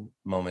joyful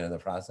moment of the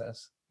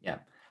process. Yeah.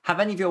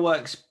 Have any of your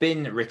works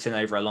been written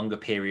over a longer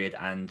period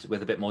and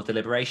with a bit more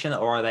deliberation,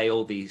 or are they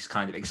all these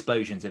kind of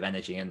explosions of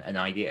energy and an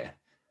idea?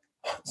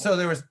 So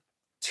there was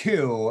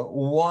 2.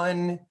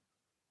 One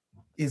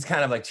is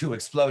kind of like 2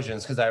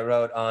 explosions because I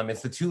wrote,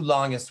 it's the 2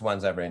 longest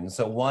ones I've written.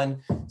 So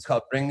one, it's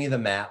called Bring Me the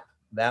Map.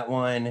 That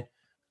one,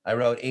 I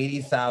wrote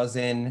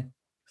 80,000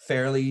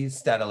 fairly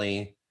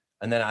steadily.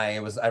 And then I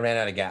ran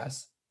out of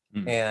gas.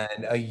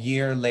 And a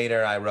year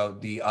later, I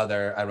wrote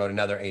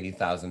another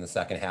 80,000, the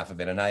second half of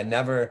it. And I had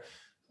never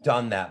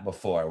done that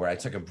before, where I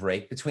took a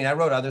break between. I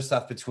wrote other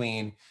stuff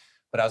between,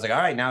 but I was like, all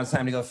right, now it's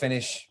time to go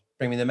finish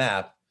Bring Me the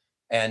Map.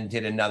 And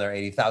did another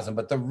 80,000.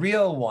 But the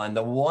real one,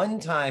 the one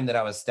time that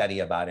I was steady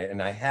about it,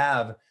 and I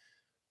have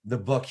the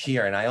book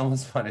here, and I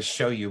almost want to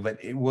show you, but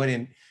it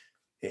wouldn't,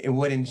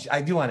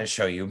 I do want to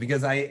show you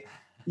because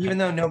even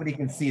though nobody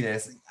can see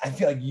this, I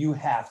feel like you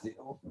have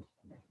to.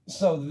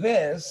 So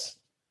this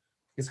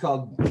is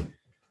called,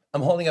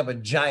 I'm holding up a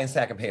giant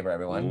stack of paper,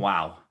 everyone.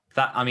 Wow.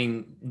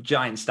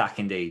 Giant stack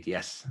indeed,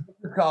 yes.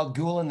 It's called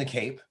Ghoul in the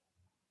Cape.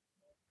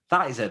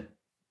 That is a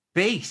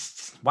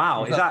beast.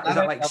 Wow. Is that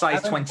like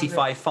size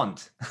 25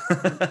 font?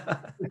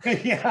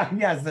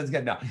 Yes, that's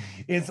good. No,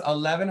 it's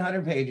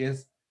 1,100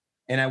 pages.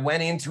 And I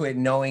went into it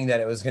knowing that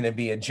it was going to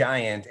be a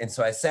giant. And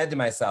so I said to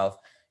myself,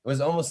 it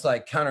was almost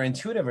like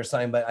counterintuitive or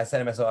something, but I said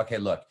to myself, okay,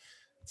 look,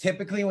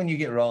 typically when you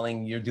get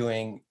rolling, you're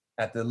doing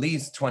at the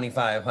least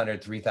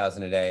 2,500,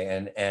 3,000 a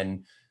day.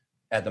 And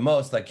at the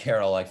most, like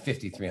Carol, like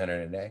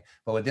 5,300 a day.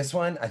 But with this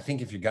one, I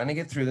think if you're going to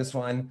get through this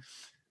one,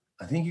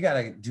 I think you got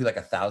to do like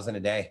 1,000 a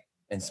day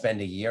and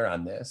spend a year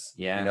on this.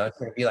 Yeah. It's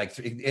going to be like,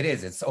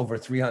 it's over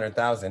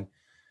 300,000.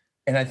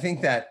 And I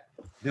think that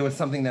there was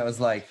something that was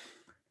like,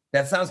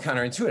 that sounds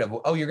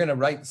counterintuitive. Oh, you're going to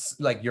write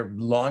like your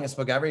longest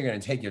book ever. You're going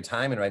to take your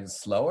time and write it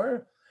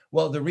slower.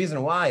 Well, the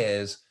reason why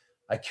is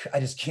I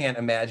just can't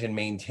imagine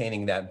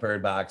maintaining that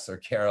Bird Box or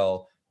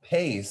Carol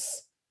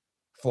pace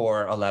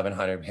for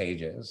 1,100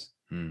 pages.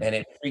 And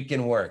it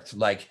freaking worked.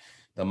 Like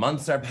the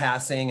months are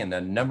passing and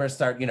the numbers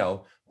start,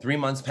 3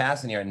 months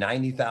pass and you're at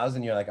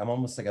 90,000. You're like, I'm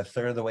almost like a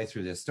third of the way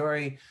through this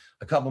story.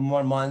 A couple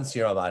more months,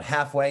 you're about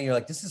halfway. You're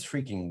like, this is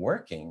freaking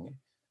working.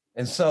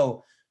 And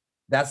so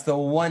that's the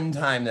one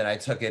time that I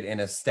took it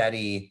in a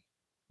steady,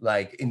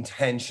 like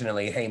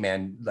intentionally, hey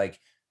man, like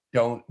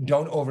don't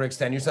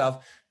overextend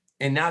yourself.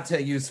 And not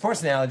to use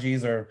sports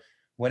analogies or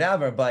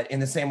whatever, but in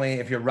the same way,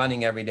 if you're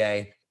running every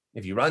day,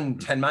 if you run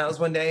 10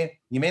 miles one day,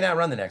 you may not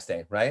run the next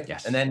day, right?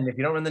 Yes. And then if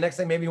you don't run the next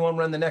day, maybe you won't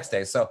run the next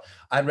day. So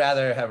I'd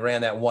rather have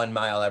ran that 1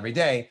 mile every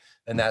day.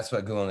 And that's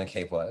what Ghoul in the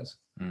Cape was.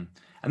 And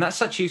that's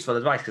such useful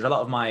advice, because a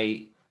lot of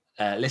my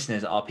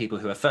listeners are people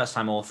who are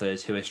first-time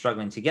authors who are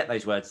struggling to get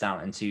those words down,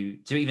 and to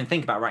even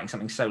think about writing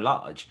something so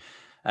large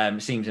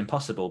seems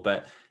impossible.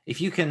 But if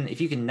you can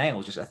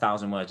nail just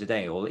 1,000 words a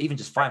day, or even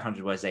just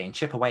 500 words a day, and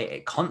chip away at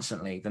it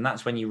constantly, then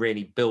that's when you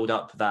really build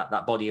up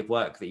that body of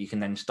work that you can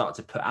then start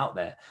to put out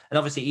there. And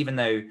obviously, even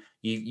though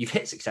you've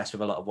hit success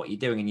with a lot of what you're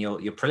doing, and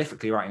you're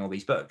prolifically writing all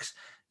these books,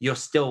 you're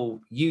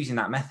still using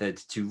that method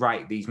to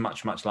write these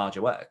much, much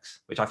larger works,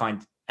 which I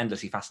find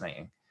endlessly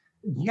fascinating.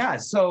 Yeah.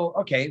 So,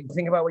 okay,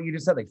 think about what you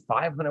just said, like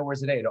 500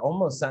 words a day. It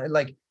almost sounds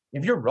like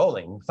if you're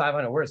rolling,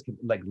 500 words could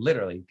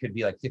could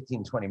be like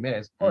 15, 20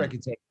 minutes, or it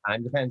could take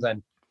time. Depends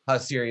on how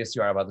serious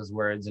you are about those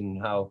words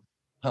and how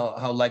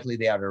likely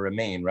they are to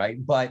remain,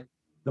 right? But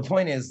the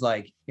point is,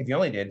 like, if you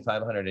only did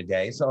 500 a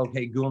day, so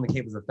okay, Ghoul in the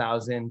Cape was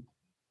 1,000,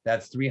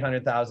 that's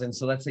 300,000.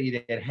 So let's say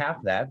you did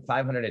half that,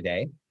 500 a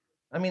day.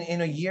 I mean,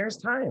 in a year's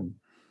time,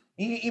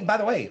 by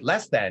the way,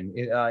 less than,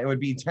 it would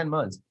be 10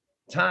 months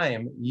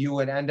time, you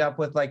would end up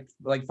with like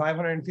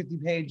 550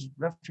 page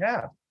rough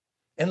draft.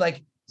 And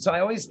like, so I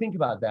always think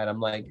about that. I'm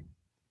like,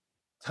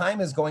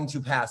 time is going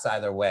to pass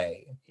either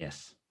way.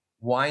 Yes.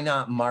 Why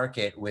not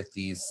market with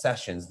these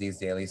sessions, these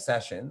daily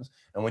sessions?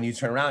 And when you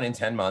turn around in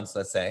 10 months,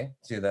 let's say,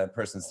 to the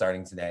person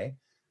starting today,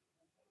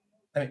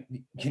 I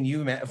mean, can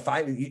you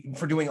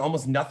for doing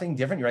almost nothing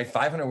different? You write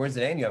 500 words a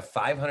day and you have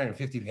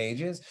 550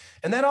 pages.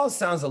 And that all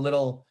sounds a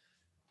little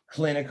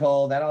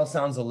clinical. That all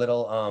sounds a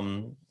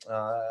little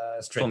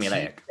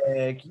strategic.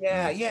 Formulaic.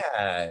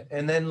 Yeah.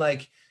 And then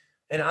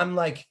and I'm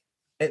like,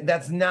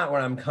 that's not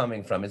where I'm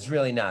coming from. It's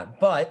really not.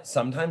 But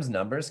sometimes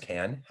numbers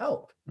can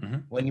help.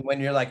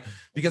 When you're like,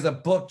 because a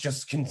book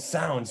just can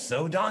sound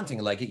so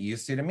daunting, like it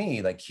used to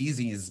me, like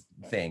Kesey's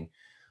thing.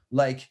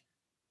 Like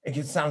it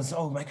can sound,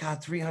 oh my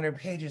God, 300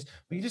 pages,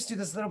 but you just do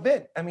this little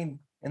bit. I mean,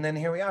 and then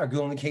here we are.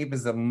 Ghoul in the Cape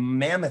is a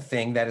mammoth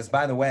thing that is,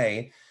 by the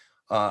way,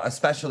 a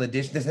special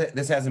edition.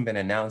 This hasn't been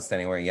announced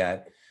anywhere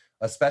yet.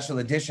 A special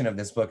edition of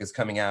this book is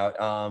coming out.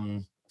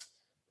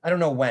 I don't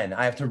know when.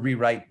 I have to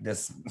rewrite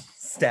this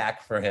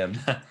stack for him.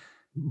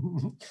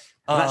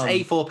 That's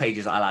A4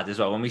 pages, I'll add as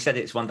well. When we said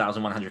it's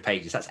 1,100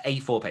 pages, that's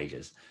A4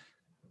 pages.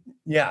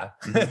 Yeah.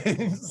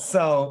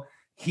 So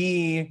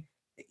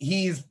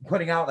he's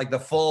putting out like the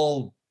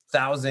full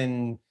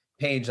 1,000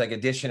 page like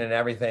edition and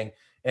everything.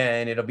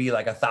 And it'll be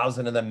like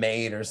 1,000 of them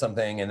made or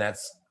something. And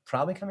that's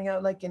probably coming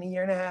out like in a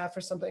year and a half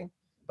or something.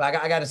 But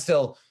I got to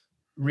still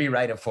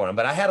rewrite it for him.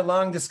 But I had a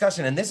long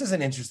discussion, and this is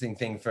an interesting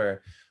thing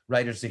for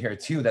writers to hear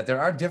too, that there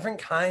are different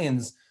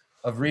kinds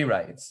of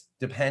rewrites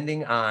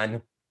depending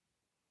on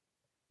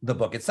the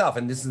book itself.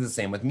 And this is the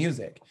same with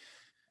music.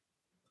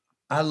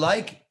 I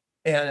like,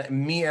 and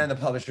me and the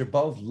publisher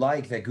both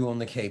like, that Ghoul in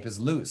the Cape is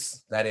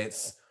loose, that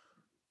it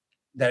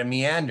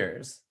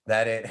meanders,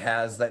 that it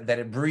has, that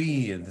it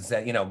breathes,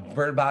 that,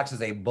 Bird Box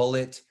is a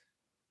bullet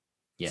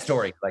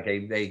story, like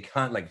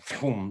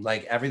boom,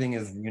 like everything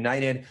is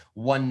united,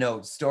 one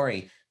note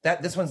story.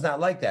 That this one's not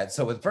like that.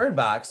 So with Bird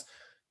Box,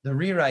 the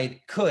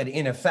rewrite could,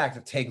 in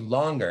effect, take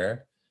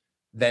longer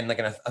than like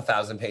a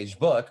 1,000-page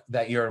book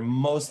that you're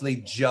mostly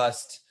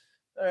just,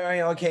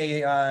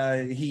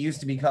 he used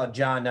to be called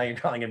John, now you're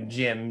calling him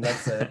Jim.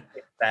 That's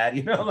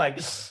bad, like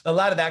a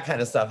lot of that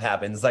kind of stuff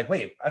happens. Like,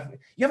 wait,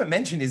 you haven't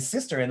mentioned his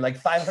sister in like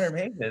 500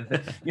 pages,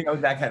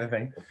 that kind of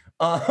thing.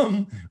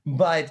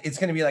 But it's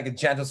going to be like a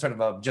gentle sort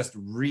of just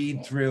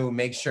read through,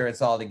 make sure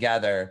it's all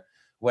together.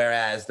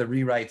 Whereas the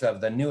rewrite of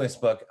the newest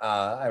book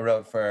I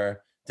wrote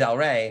for Del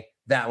Rey,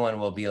 that one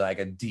will be like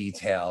a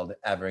detailed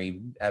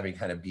every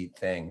kind of beat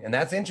thing. And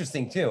that's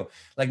interesting too.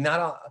 Like not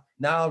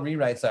all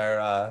rewrites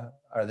are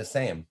the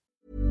same.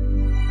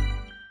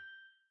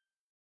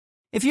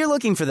 If you're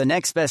looking for the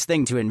next best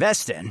thing to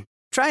invest in,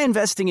 try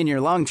investing in your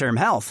long-term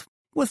health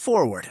with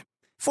Forward.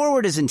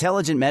 Forward is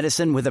intelligent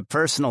medicine with a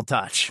personal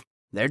touch.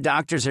 Their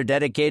doctors are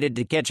dedicated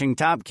to catching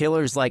top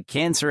killers like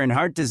cancer and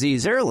heart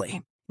disease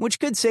early, which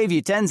could save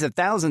you tens of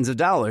thousands of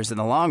dollars in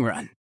the long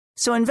run.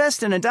 So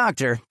invest in a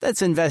doctor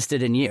that's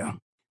invested in you.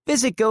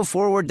 Visit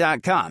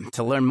GoForward.com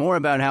to learn more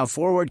about how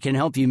Forward can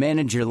help you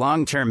manage your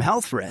long-term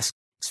health risks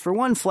for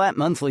one flat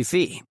monthly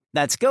fee.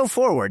 That's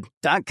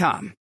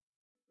GoForward.com.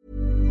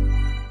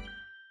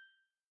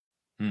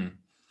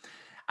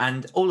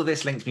 And all of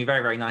this links me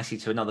very, very nicely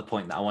to another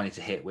point that I wanted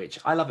to hit, which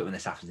I love it when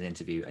this happens in an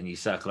interview and you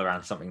circle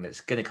around something that's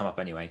going to come up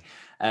anyway.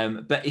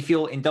 But if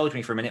you'll indulge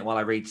me for a minute while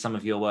I read some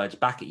of your words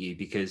back at you,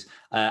 because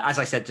as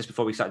I said just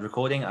before we started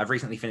recording, I've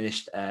recently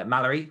finished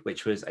Mallory,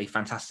 which was a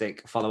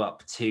fantastic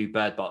follow-up to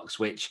Bird Box,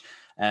 which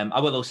I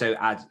will also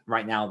add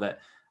right now that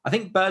I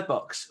think Bird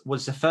Box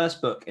was the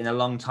first book in a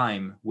long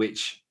time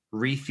which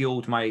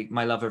refueled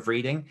my love of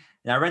reading.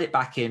 And I read it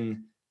back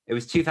in, it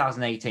was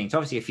 2018, so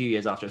obviously a few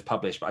years after it was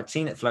published, but I'd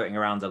seen it floating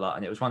around a lot.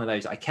 And it was one of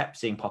those I kept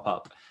seeing pop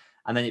up.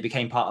 And then it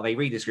became part of a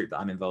readers group that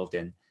I'm involved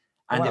in.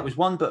 And It was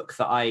one book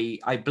that I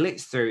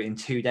blitzed through in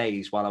 2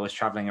 days while I was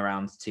traveling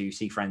around to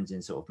see friends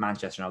in sort of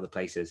Manchester and other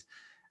places.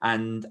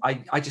 And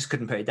I just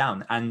couldn't put it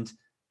down. And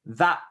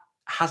that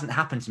hasn't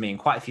happened to me in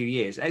quite a few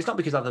years. And it's not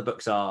because other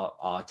books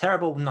are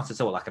terrible, not at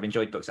all. Like, I've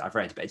enjoyed books that I've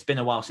read, but it's been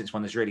a while since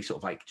one has really sort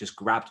of like just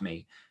grabbed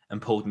me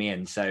and pulled me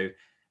in. So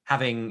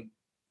having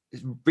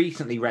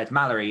recently read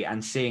Mallory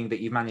and seeing that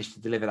you've managed to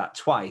deliver that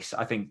twice,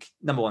 I think,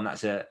 number one,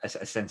 that's a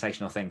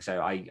sensational thing.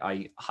 So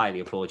I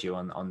highly applaud you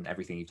on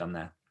everything you've done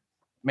there.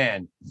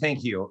 Man,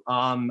 thank you.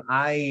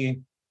 I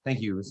thank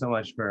you so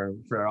much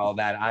for all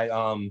that.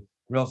 I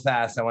real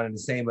fast, I wanted to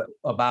say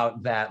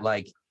about that,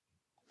 like,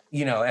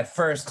 you know, at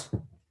first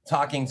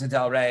talking to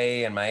Del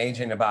Rey and my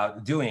agent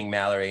about doing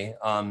Mallory,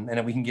 and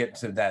then we can get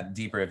to that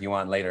deeper if you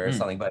want later or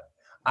something. But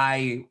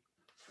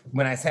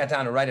when I sat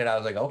down to write it, I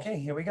was like, okay,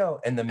 here we go.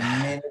 And the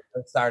minute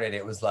it started,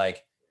 it was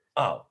like,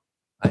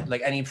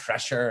 like any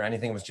pressure or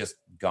anything was just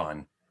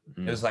gone.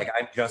 It was like,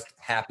 I'm just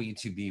happy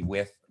to be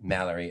with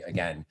Mallory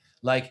again.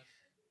 Like,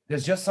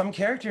 there's just some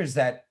characters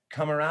that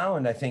come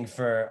around, I think,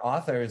 for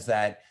authors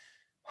that,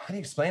 how do you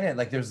explain it?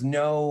 Like, there's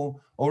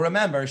no,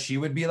 remember, she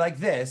would be like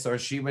this, or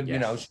she would, you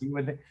know, she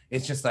would,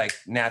 it's just like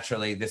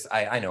naturally this,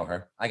 I know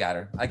her. I got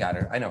her.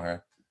 I know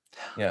her.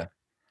 Yeah.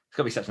 It's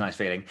got to be such a nice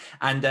feeling.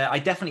 And I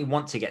definitely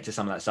want to get to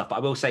some of that stuff. But I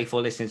will say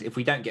for listeners, if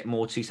we don't get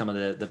more to some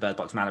of the Bird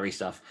Box Mallory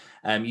stuff,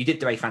 you did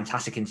do a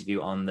fantastic interview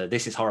on the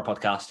This Is Horror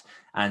podcast.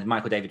 And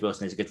Michael David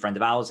Wilson is a good friend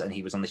of ours, and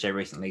he was on the show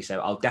recently.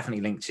 So I'll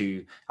definitely link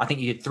to, I think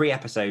you did 3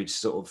 episodes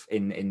sort of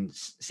in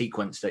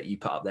sequence that you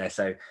put up there.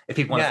 So if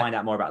people want to find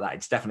out more about that,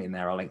 it's definitely in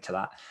there. I'll link to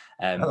that.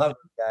 I love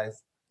you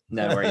guys.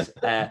 No worries.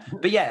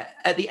 But yeah,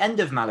 at the end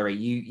of Mallory,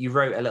 you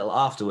wrote a little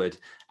afterward.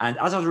 And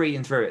as I was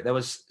reading through it, there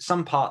was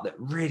some part that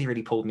really,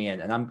 really pulled me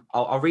in. And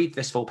I'll read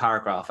this full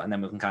paragraph and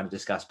then we can kind of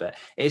discuss, but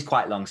it is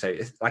quite long. So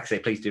like I say,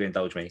 please do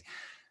indulge me.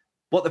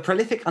 What the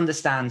prolific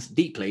understands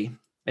deeply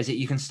is that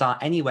you can start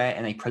anywhere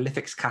in a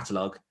prolific's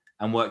catalogue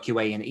and work your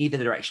way in either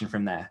direction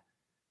from there.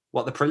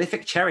 What the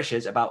prolific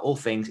cherishes about all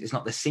things is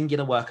not the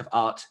singular work of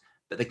art,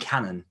 but the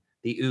canon,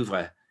 the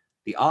oeuvre,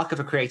 the arc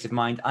of a creative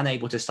mind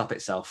unable to stop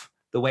itself,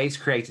 the waves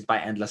created by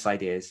endless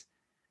ideas.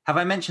 Have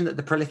I mentioned that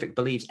the prolific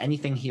believes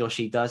anything he or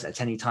she does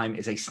at any time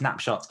is a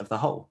snapshot of the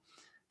whole?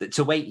 That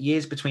to wait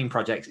years between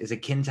projects is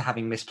akin to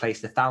having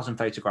misplaced 1,000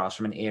 photographs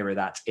from an era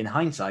that, in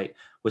hindsight,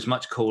 was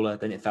much cooler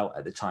than it felt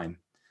at the time.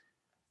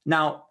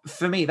 Now,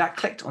 for me, that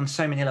clicked on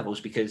so many levels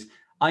because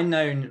I'm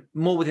known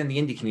more within the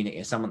indie community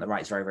as someone that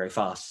writes very, very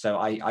fast. So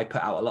I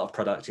put out a lot of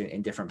product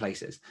in different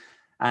places.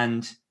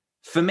 And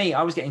for me,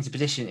 I was getting to a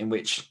position in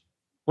which,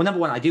 well, number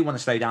one, I do want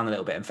to slow down a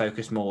little bit and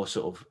focus more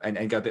sort of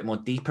and go a bit more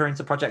deeper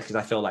into projects because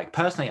I feel like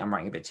personally I'm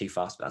writing a bit too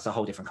fast, but that's a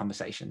whole different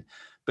conversation.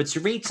 But to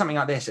read something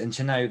like this and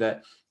to know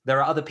that there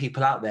are other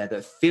people out there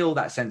that feel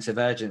that sense of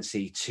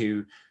urgency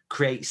to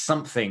create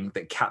something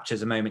that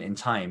captures a moment in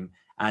time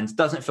and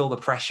doesn't feel the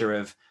pressure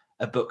of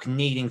a book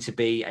needing to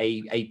be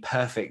a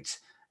perfect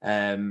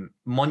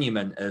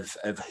monument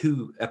of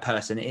who a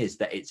person is,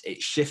 that it's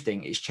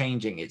shifting, it's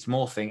changing, it's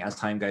morphing as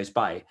time goes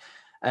by.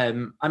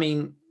 I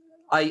mean,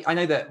 I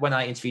know that when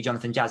I interviewed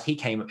Jonathan Jazz,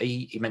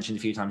 he mentioned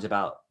a few times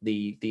about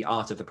the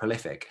art of the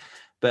prolific,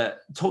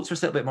 but talk to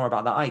us a little bit more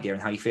about that idea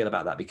and how you feel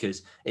about that,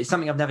 because it's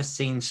something I've never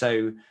seen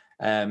so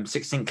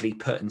succinctly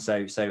put and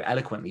so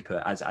eloquently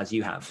put as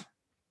you have.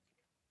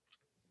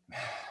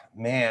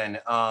 Man,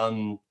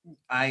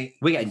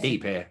 we're getting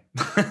deep here.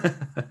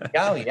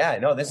 Oh yeah,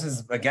 no, this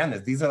is, again,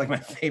 these are like my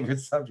favorite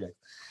subjects.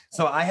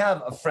 So I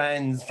have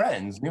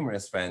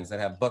numerous friends that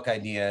have book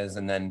ideas,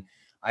 and then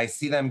I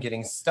see them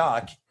getting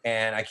stuck,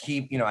 and I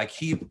keep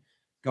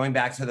going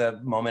back to the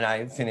moment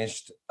I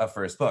finished a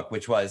first book,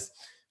 which was,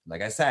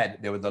 like I said,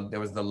 there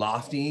was the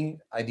lofty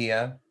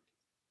idea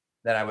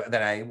that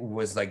I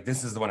was like,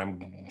 this is the one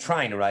I'm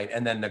trying to write,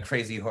 and then the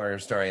crazy horror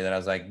story that I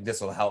was like,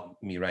 this will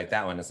help me write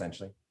that one,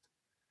 essentially.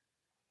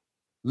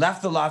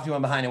 Left the lofty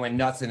one behind and went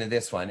nuts into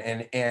this one,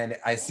 and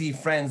I see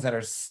friends that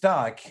are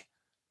stuck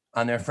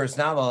on their first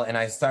novel, and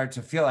I start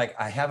to feel like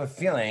I have a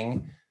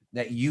feeling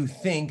that you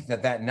think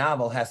that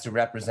novel has to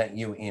represent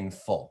you in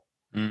full.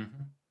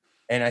 Mm-hmm.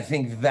 And I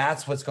think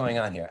that's what's going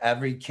on here.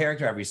 Every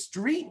character, every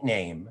street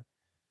name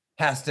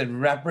has to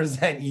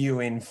represent you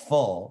in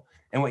full.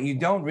 And what you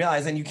don't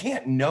realize, and you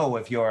can't know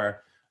if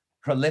you're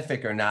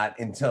prolific or not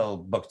until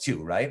book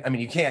 2, right? I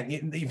mean, you can't,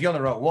 if you only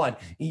wrote 1,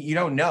 you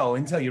don't know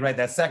until you write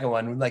that second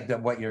one, like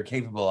what you're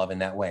capable of in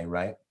that way,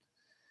 right?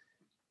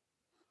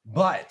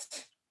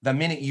 But the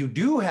minute you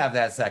do have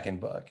that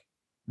second book,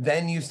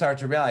 then you start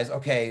to realize,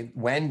 okay,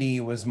 Wendy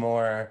was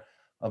more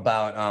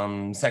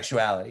about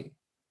sexuality.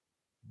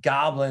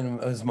 Goblin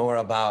was more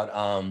about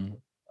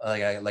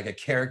like a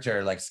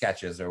character, like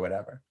sketches or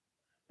whatever.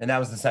 And that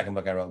was the second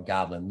book I wrote,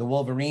 Goblin. The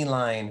Wolverine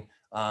line,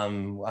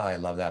 I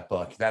love that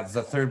book. That's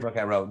the third book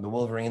I wrote. The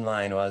Wolverine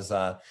line was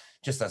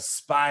just a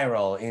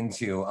spiral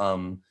into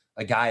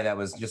a guy that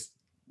was just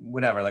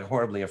whatever, like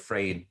horribly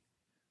afraid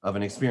of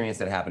an experience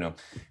that happened to him.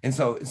 And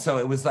so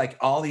it was like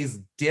all these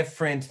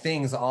different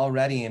things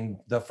already in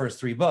the first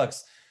three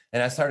books.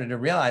 And I started to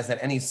realize that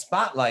any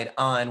spotlight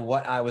on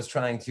what I was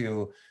trying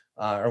to,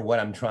 or what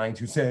I'm trying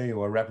to say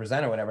or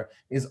represent or whatever,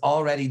 is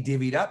already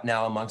divvied up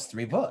now amongst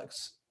three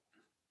books.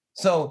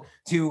 So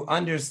to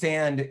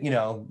understand,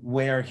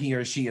 where he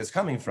or she is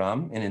coming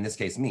from, and in this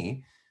case,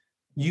 me,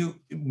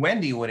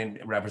 Wendy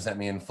wouldn't represent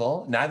me in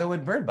full, neither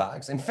would Bird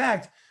Box. In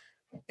fact,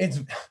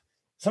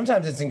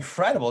 sometimes it's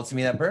incredible to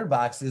me that Bird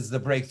Box is the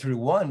breakthrough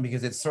one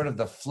because it's sort of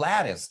the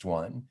flattest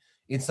one.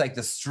 It's like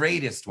the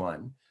straightest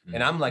one. Mm.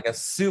 And I'm like a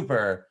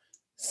super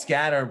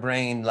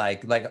scatterbrained,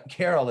 like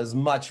Carol is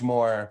much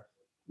more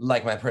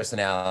like my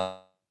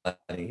personality,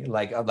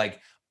 like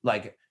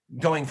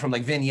going from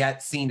like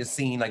vignette scene to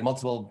scene, like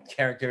multiple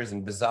characters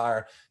and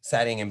bizarre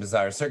setting and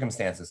bizarre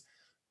circumstances.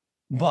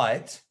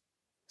 But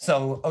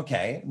so,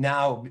 okay,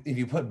 now if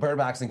you put Bird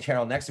Box and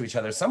Carol next to each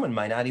other, someone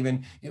might not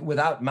even,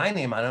 without my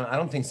name on them, I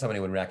don't think somebody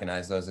would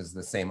recognize those as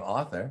the same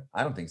author.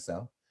 I don't think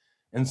so.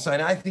 And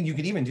I think you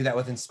could even do that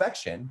with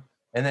Inspection.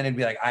 And then it'd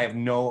be like, I have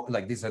no,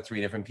 like, these are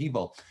three different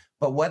people.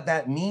 But what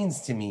that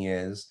means to me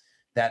is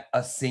that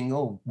a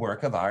single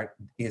work of art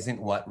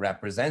isn't what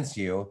represents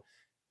you.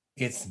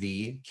 It's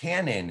the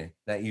canon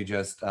that you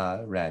just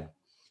read.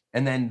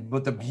 And then,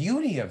 but the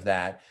beauty of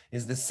that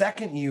is the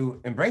second you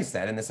embrace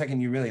that and the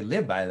second you really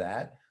live by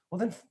that,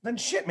 well, then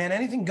shit, man,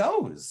 anything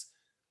goes.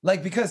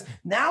 Like, because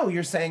now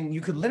you're saying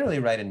you could literally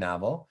write a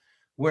novel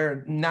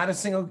where not a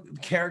single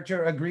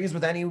character agrees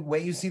with any way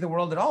you see the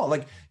world at all.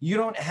 Like, you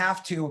don't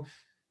have to,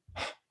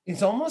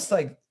 it's almost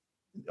like,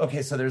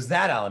 okay, so there's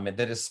that element,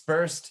 the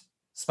dispersed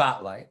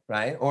spotlight,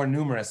 right? Or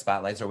numerous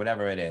spotlights or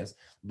whatever it is,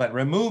 but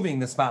removing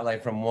the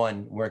spotlight from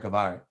one work of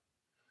art.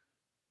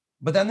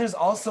 But then there's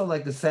also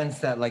like the sense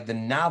that like the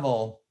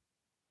novel,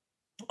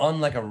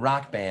 unlike a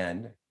rock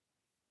band,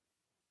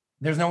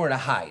 there's nowhere to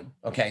hide.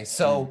 Okay.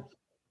 So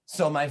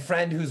my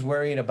friend who's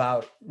worried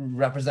about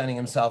representing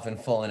himself in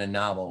full in a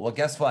novel, well,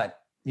 guess what?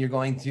 You're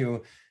going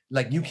to,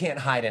 like, you can't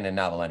hide in a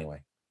novel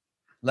anyway.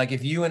 Like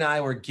if you and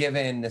I were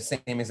given the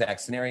same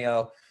exact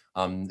scenario,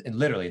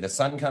 literally the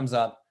sun comes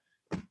up,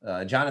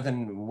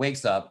 Jonathan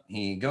wakes up,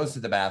 he goes to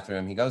the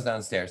bathroom, he goes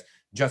downstairs,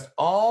 just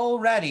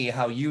already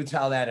how you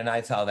tell that and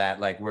I tell that,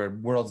 like we're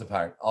worlds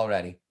apart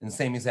already. In the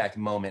same exact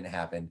moment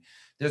happened.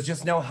 There's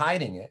just no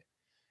hiding it.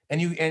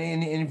 And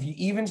if you,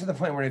 even to the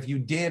point where if you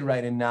did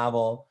write a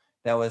novel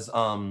that was,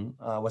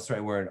 what's the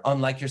right word?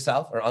 Unlike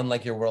yourself or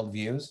unlike your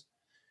worldviews,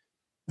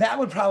 that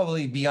would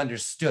probably be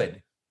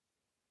understood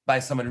by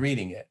someone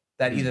reading it.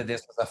 That either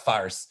this was a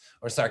farce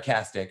or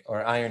sarcastic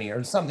or irony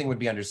or something would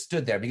be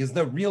understood there because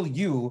the real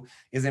you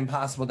is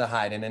impossible to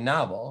hide in a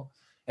novel.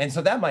 And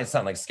so that might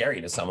sound like scary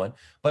to someone,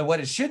 but what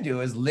it should do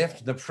is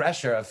lift the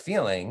pressure of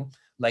feeling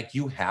like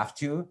you have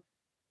to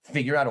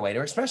figure out a way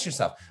to express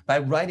yourself. By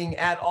writing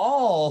at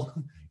all,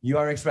 you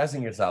are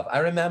expressing yourself. I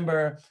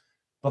remember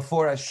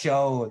before a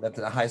show that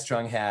the High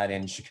Strung had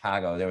in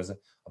Chicago, there was a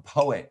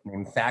poet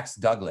named Fax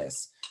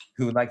Douglas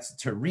who liked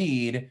to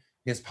read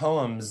his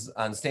poems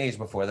on stage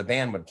before the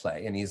band would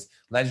play. And he's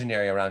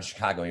legendary around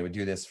Chicago. He would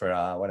do this for,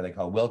 what do they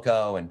call,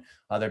 Wilco and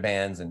other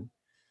bands. And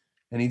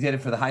he did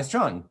it for the High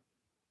Strung.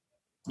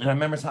 And I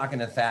remember talking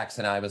to Fax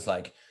and I was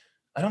like,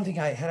 I don't think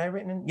I had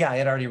written, I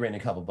had already written a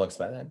couple books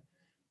by then.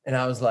 And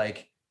I was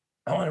like,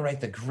 I want to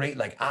write the great,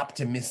 like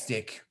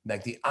optimistic,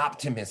 like the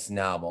optimist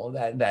novel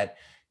that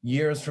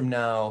years from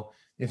now,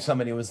 if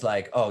somebody was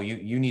like, oh,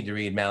 you need to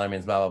read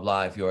Mallerman's blah,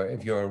 blah, blah,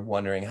 if you're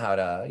wondering how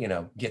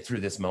to, get through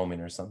this moment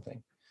or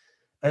something.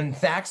 And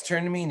Fax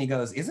turned to me and he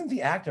goes, isn't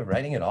the act of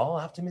writing at all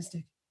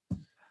optimistic?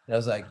 And I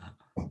was like,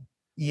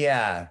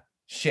 yeah,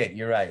 shit,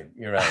 you're right.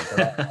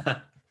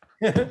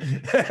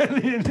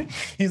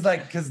 He's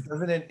like, because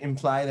doesn't it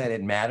imply that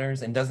it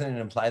matters? And doesn't it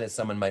imply that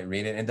someone might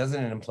read it? And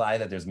doesn't it imply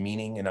that there's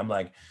meaning? And I'm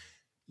like,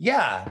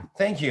 yeah,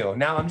 thank you.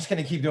 Now I'm just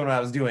going to keep doing what I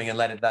was doing and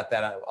let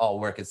that all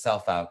work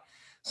itself out.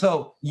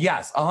 So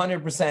yes,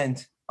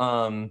 100%.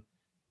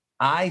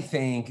 I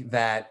think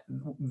that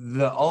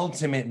the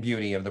ultimate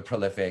beauty of the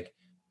prolific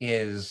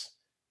is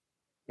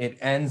it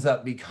ends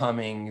up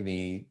becoming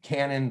the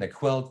canon, the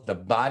quilt, the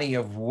body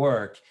of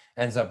work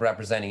ends up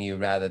representing you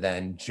rather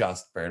than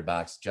just Bird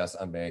Box, just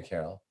Unburied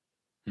Carol.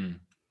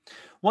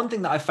 One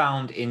thing that I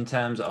found in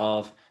terms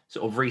of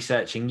sort of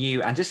researching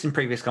you and just in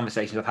previous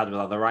conversations I've had with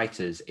other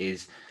writers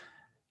is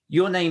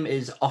your name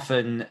is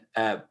often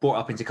brought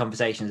up into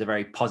conversation as a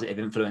very positive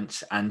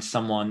influence and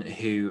someone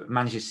who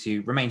manages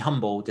to remain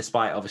humble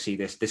despite obviously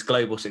this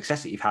global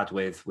success that you've had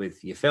with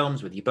your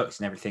films, with your books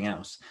and everything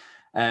else.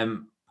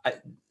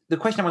 The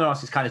question I want to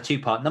ask is kind of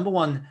two-part. Number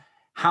one,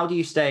 how do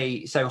you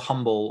stay so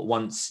humble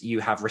once you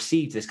have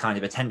received this kind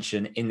of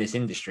attention in this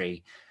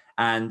industry?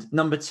 And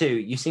number two,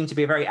 you seem to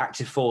be a very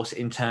active force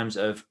in terms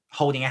of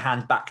holding a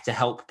hand back to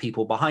help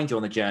people behind you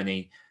on the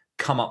journey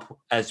come up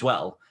as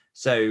well.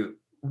 So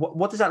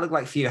what does that look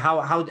like for you?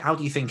 How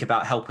do you think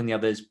about helping the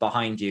others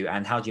behind you,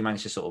 and how do you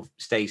manage to sort of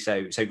stay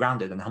so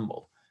grounded and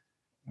humble?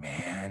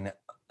 Man,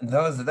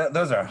 those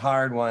are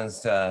hard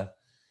ones to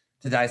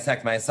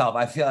dissect myself.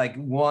 I feel like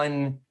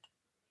one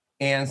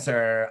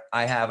answer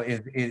I have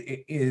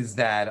is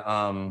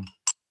that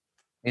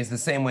is the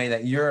same way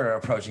that you're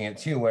approaching it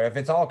too, where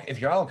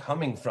if you're all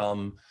coming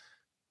from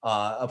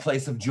a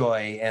place of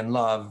joy and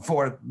love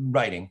for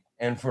writing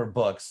and for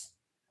books,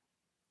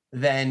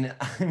 then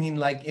I mean,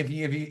 like if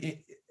you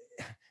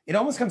it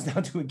almost comes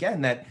down to,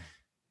 again, that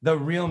the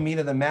real meat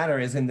of the matter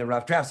is in the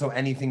rough draft. So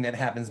anything that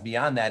happens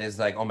beyond that is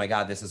like, oh my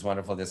God, this is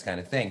wonderful, this kind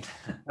of thing.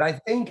 But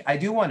I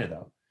do wonder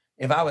though,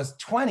 if I was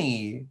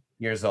 20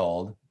 years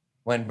old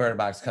when Bird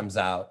Box comes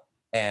out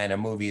and a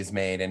movie is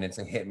made and it's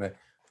a hit,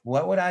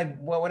 what would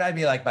I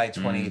be like by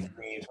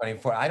 23,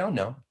 24? I don't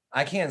know.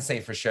 I can't say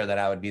for sure that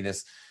I would be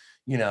this,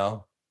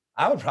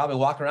 I would probably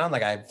walk around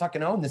like I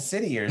fucking own the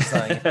city or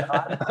something.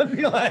 I'd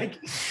be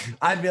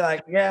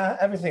like, yeah,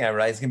 everything I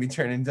write is gonna be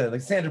turned into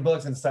like Sandra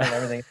Bullock's and stuff and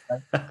everything.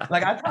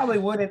 Like I probably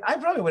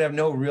would have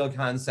no real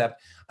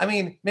concept. I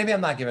mean, maybe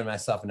I'm not giving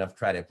myself enough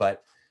credit,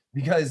 but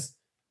because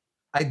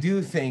I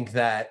do think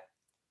that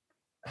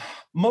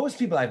most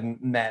people I've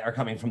met are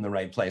coming from the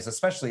right place,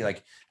 especially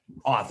like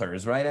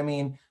authors, right? I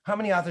mean, how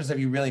many authors have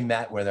you really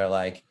met where they're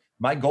like,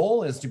 my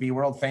goal is to be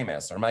world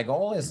famous, or my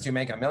goal is to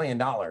make $1 million,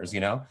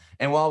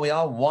 And while we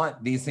all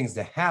want these things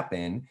to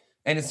happen,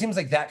 and it seems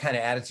like that kind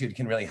of attitude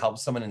can really help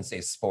someone in, say,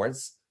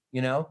 sports,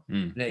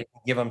 They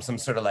give them some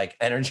sort of like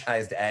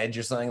energized edge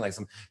or something, like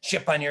some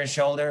chip on your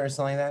shoulder or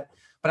something like that.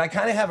 But I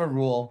kind of have a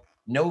rule: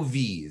 no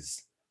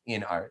V's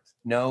in art,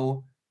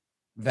 no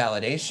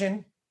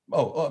validation.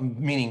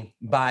 Meaning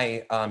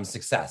by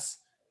success.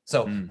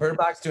 So Bird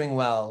Box doing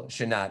well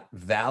should not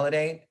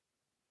validate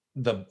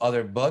the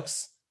other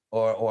books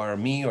or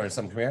me or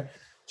some career.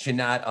 Should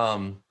not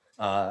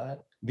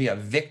be a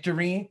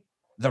victory.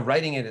 The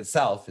writing in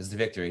itself is the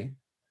victory.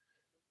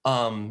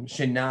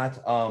 Should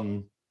not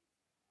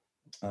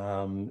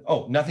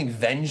nothing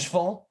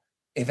vengeful.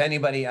 If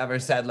anybody ever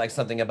said like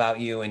something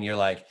about you and you're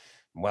like,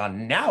 well,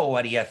 now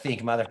what do you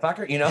think,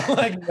 motherfucker?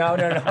 Like, no.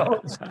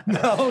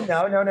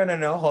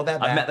 Hold that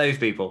back. I've met those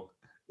people.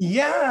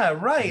 Yeah,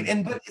 right.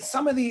 And then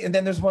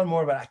there's one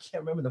more, but I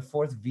can't remember the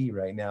fourth V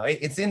right now.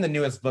 It's in the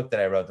newest book that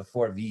I wrote, the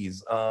 4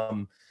 V's.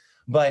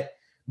 But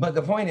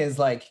the point is,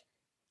 like,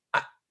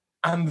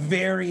 I'm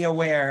very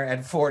aware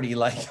at 40,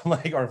 like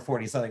or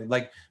 40 something,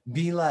 like,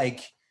 be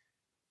like,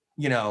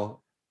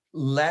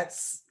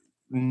 let's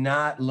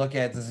not look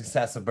at the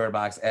success of Bird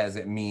Box as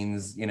it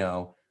means,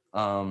 there's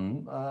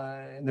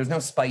no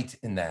spite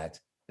in that.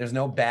 There's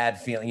no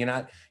bad feeling.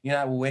 You're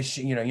not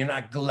wishing, you're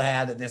not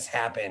glad that this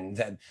happened,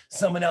 that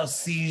someone else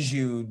sees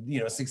you,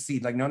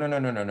 succeed. Like, no.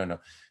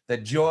 The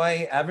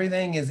joy,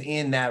 everything is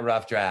in that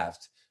rough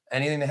draft.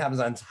 Anything that happens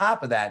on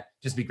top of that,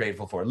 just be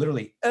grateful for.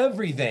 Literally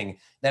everything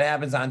that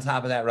happens on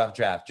top of that rough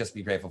draft, just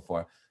be grateful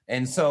for.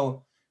 And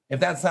so if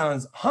that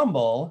sounds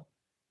humble,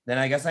 then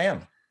I guess I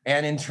am.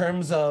 And in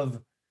terms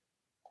of,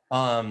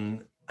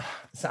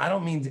 so I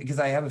don't mean, because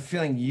I have a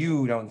feeling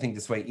you don't think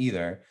this way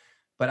either,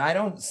 but I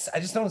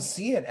just don't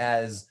see it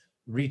as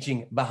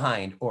reaching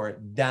behind or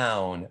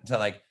down to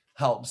like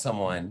help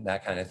someone,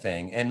 that kind of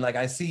thing. And like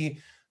I see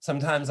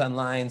sometimes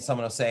online,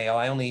 someone will say, oh,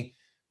 I only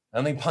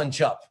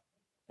punch up,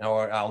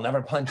 or I'll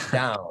never punch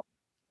down.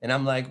 And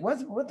I'm like,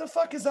 what the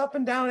fuck is up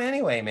and down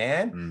anyway,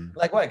 man?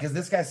 Like what? Because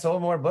this guy sold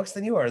more books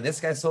than you, or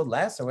this guy sold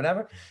less, or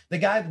whatever. The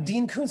guy,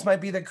 Dean Koontz, might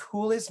be the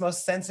coolest,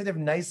 most sensitive,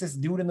 nicest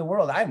dude in the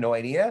world. I have no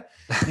idea.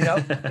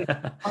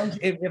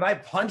 If I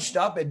punched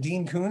up at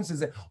Dean Koontz and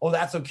said, oh,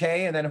 that's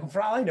okay. And then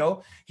for all I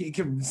know, he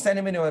could send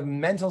him into a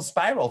mental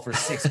spiral for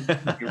 6 weeks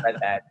if you read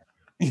that.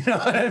 You know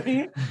what I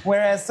mean?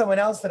 Whereas someone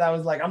else that I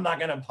was like, I'm not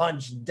going to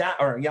punch down,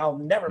 or I'll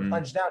never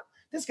punch down.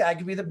 This guy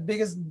could be the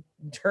biggest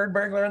turd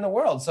burglar in the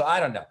world. So I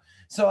don't know.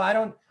 So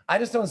I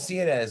just don't see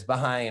it as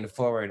behind,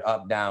 forward,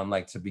 up, down,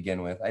 like to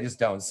begin with. I just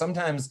don't.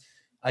 Sometimes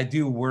I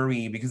do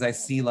worry because I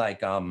see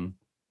like,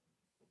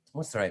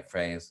 what's the right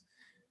phrase?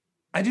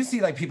 I do see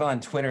like people on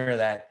Twitter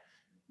that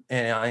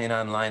and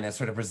online that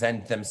sort of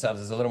present themselves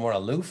as a little more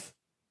aloof,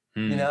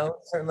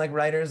 certain like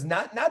writers,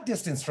 not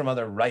distance from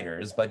other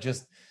writers, but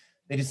just,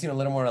 they just seem a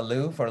little more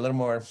aloof or a little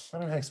more, I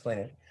don't know how to explain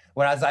it.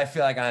 Whereas I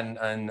feel like on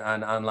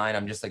online,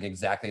 I'm just like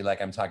exactly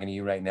like I'm talking to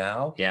you right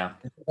now. Yeah.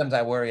 And sometimes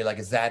I worry, like,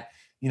 is that,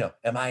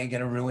 am I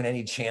going to ruin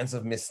any chance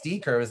of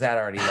mystique, or was that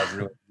already like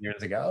ruined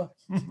years ago?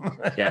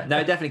 Yeah, no,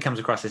 it definitely comes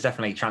across. There's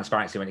definitely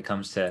transparency when it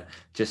comes to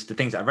just the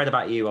things that I've read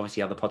about you,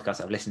 obviously other podcasts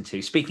I've listened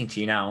to, speaking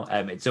to you now.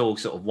 It's all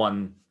sort of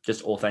one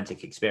just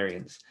authentic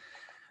experience.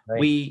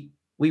 Right.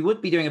 We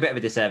would be doing a bit of a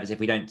disservice if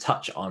we don't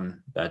touch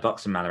on Bird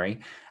Box and Mallory.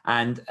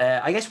 And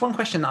I guess one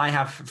question that I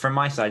have from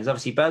my side is,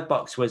 obviously Bird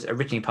Box was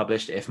originally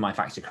published, if my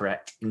facts are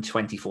correct, in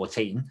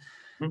 2014.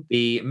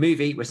 The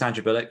movie with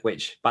Sandra Bullock,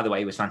 which, by the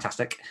way, was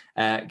fantastic,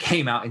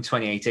 came out in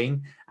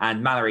 2018,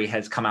 and Mallory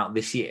has come out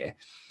this year.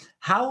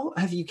 How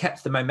have you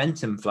kept the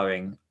momentum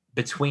flowing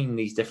between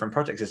these different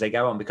projects as they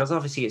go on? Because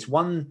obviously it's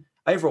one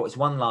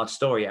large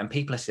story and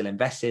people are still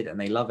invested and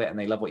they love it and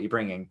they love what you're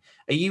bringing.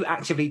 Are you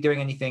actively doing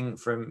anything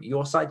from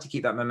your side to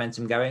keep that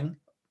momentum going?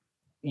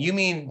 You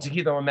mean to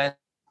keep the momentum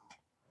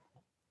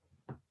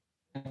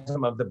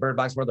of the Bird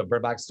Box world, the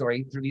Bird Box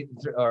story,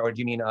 or do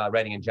you mean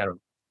writing in general?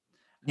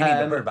 You mean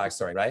the Bird Box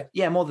story, right?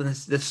 Yeah, more than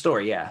the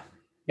story, yeah.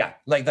 Yeah,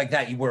 like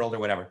that world or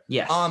whatever.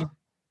 Yes.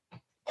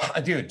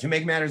 Dude, to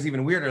make matters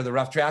even weirder, the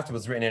rough draft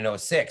was written in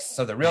 2006.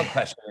 So the real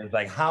question is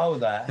like, how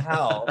the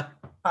hell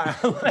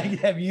like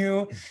have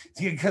you,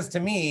 because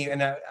to me,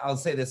 and I'll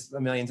say this a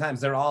million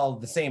times, they're all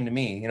the same to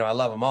me. You know, I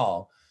love them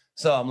all.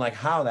 So I'm like,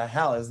 how the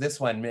hell is this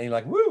one? And you're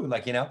like, woo,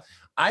 like, you know,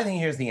 I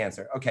think here's the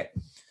answer. Okay.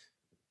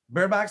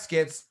 Bird Box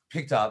gets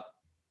picked up,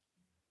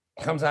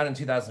 comes out in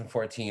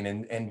 2014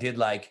 and did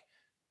like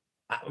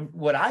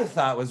what I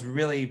thought was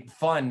really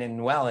fun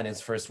and well in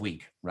its first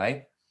week,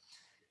 right?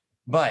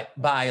 But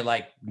by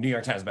like New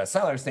York Times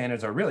bestseller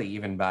standards, or really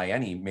even by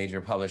any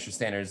major publisher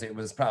standards, it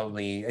was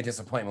probably a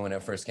disappointment when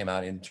it first came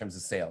out in terms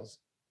of sales.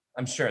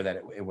 I'm sure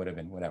that it would have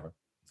been whatever.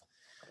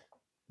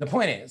 The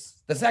point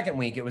is, the second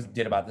week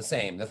did about the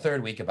same. The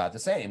third week about the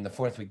same. The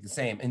fourth week the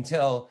same.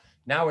 Until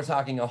now we're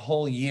talking a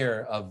whole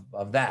year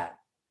of that.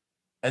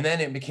 And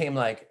then it became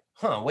like,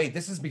 wait,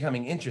 this is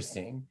becoming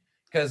interesting.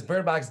 Because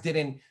Bird Box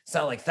didn't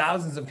sell like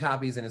thousands of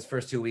copies in its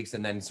first 2 weeks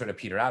and then sort of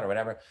peter out or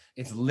whatever.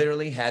 It's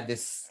literally had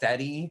this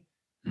steadiness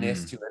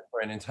to it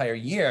for an entire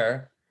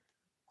year.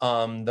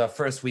 The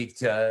first week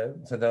to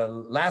the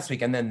last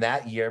week. And then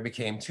that year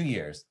became 2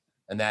 years.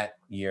 And that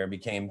year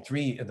became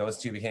 3. Those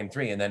 2 became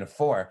 3 and then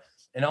 4.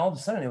 And all of a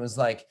sudden it was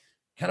like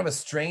kind of a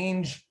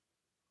strange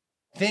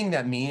thing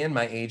that me and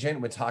my agent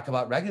would talk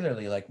about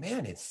regularly. Like,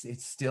 man,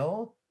 it's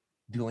still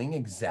doing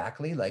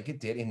exactly like it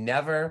did. It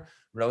never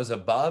rose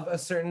above a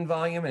certain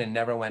volume and it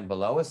never went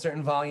below a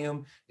certain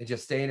volume. It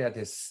just stayed at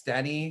this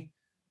steady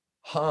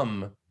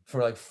hum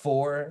for like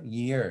 4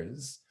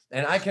 years.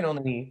 And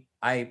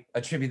I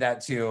attribute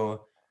that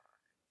to,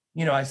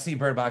 you know, I see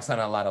Bird Box on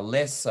a lot of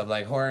lists of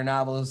like horror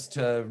novels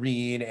to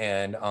read.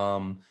 And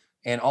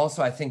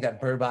also I think that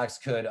Bird Box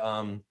could,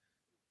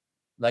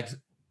 like,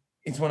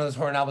 it's one of those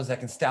horror novels that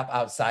can step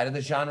outside of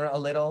the genre a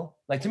little.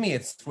 Like, to me,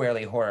 it's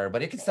squarely horror,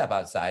 but it can step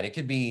outside. It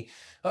could be,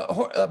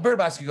 Bird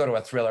Box could go to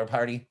a thriller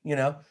party, you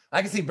know?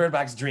 I can see Bird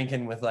Box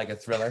drinking with like a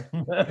thriller.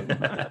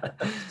 Like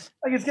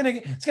it's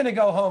gonna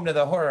go home to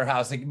the horror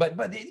house,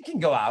 but it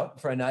can go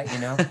out for a night, you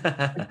know?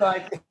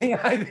 Like,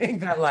 I think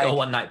that like... a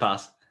one-night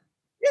pass.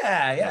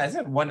 Yeah, it's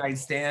a one-night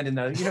stand in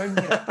the, you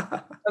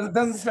know,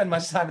 doesn't spend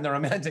much time in the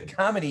romantic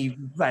comedy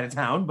side of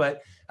town,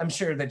 but I'm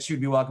sure that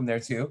she'd be welcome there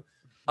too.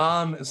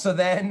 So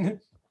then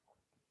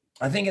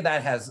I think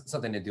that has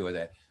something to do with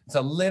it. It's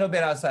a little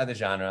bit outside the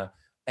genre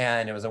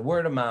and it was a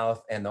word of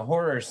mouth and the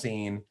horror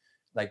scene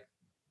like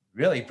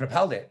really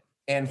propelled it.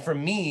 And for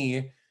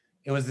me,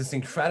 it was this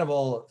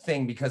incredible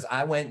thing because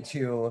I went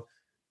to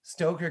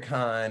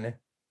StokerCon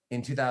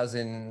in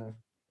 2000.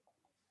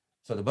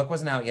 So the book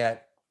wasn't out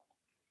yet.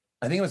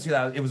 I think it was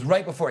 2000. It was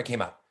right before it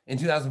came out in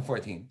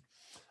 2014.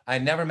 I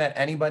had never met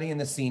anybody in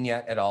the scene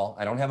yet at all.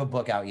 I don't have a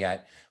book out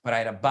yet, but I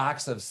had a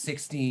box of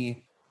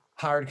 60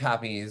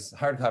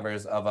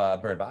 hardcovers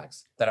of Bird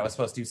Box that I was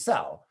supposed to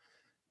sell.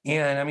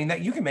 And I mean,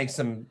 that you can make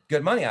some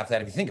good money off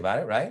that if you think about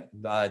it, right?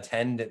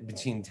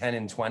 Between 10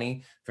 and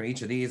 20 for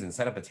each of these and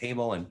set up a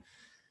table. And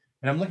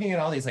I'm looking at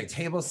all these like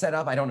tables set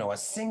up. I don't know a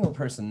single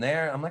person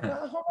there. I'm like,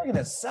 how am I going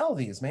to sell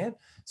these, man?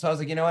 So I was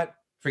like, you know what?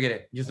 Forget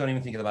it. Just don't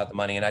even think about the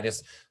money. And I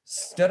just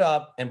stood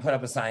up and put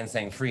up a sign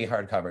saying free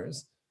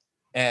hardcovers.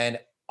 And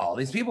all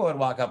these people would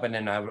walk up and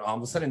then I would all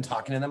of a sudden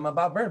talking to them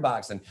about Bird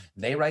Box and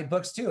they write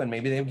books too. And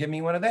maybe they would give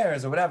me one of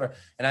theirs or whatever.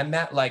 And I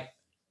met like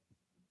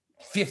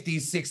 50,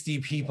 60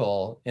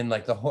 people in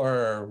like the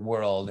horror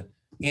world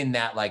in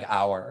that like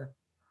hour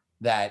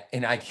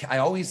and I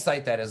always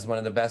cite that as one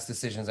of the best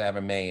decisions I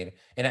ever made.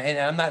 And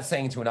I'm not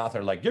saying to an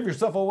author, like, give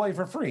yourself away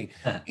for free.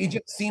 It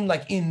just seemed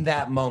like in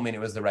that moment, it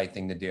was the right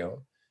thing to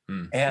do.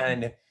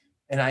 And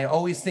I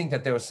always think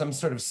that there was some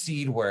sort of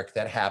seed work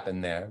that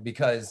happened there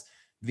because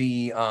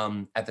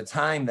at the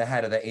time, the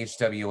head of the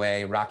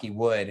HWA, Rocky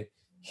Wood,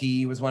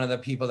 he was one of the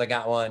people that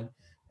got one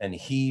and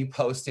he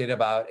posted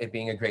about it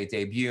being a great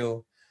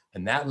debut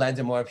and that led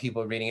to more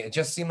people reading it. It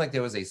just seemed like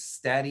there was a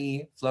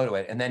steady flow to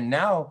it. And then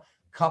now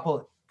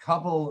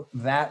couple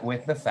that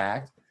with the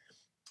fact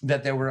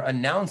that there were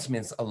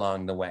announcements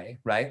along the way,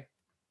 right?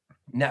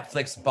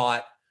 Netflix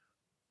bought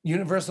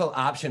Universal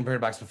optioned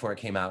Bird Box before it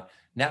came out.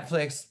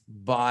 Netflix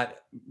bought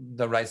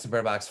the rights to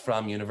Bird Box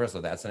from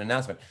Universal. That's an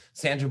announcement.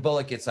 Sandra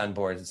Bullock gets on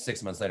board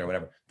 6 months later, or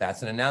whatever.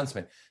 That's an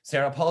announcement.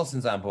 Sarah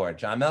Paulson's on board.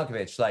 John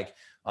Malkovich,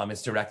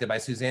 it's directed by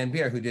Suzanne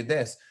Bier, who did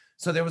this.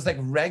 So there was like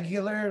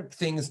regular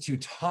things to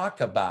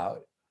talk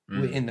about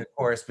in the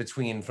course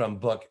from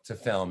book to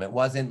film. It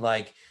wasn't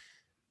like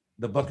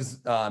the book is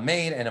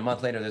made, and a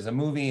month later there's a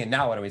movie, and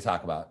now what do we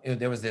talk about?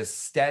 There was this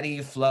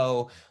steady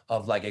flow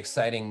of like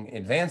exciting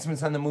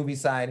advancements on the movie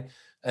side,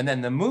 and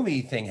then the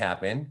movie thing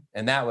happened,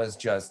 and that was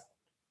just,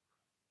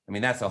 I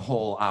mean, that's a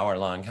whole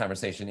hour-long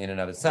conversation in and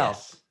of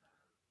itself. Yes.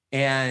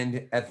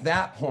 And at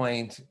that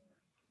point,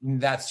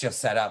 that's just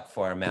set up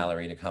for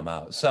Mallory to come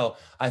out. So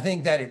I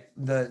think that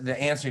the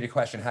answer to your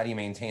question, how do you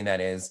maintain that,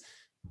 is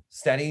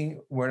steady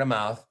word of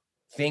mouth,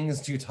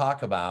 things to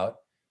talk about,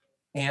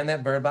 and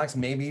that Bird Box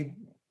maybe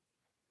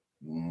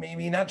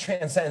not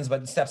transcends,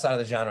 but steps out of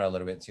the genre a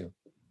little bit too.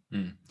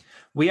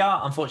 We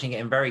are unfortunately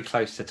getting very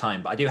close to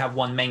time, but I do have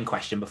one main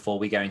question before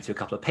we go into a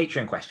couple of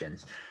Patreon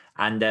questions.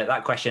 And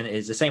that question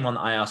is the same one that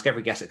I ask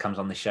every guest that comes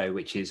on the show,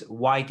 which is,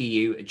 why do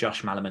you,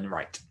 Josh Malerman,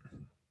 write?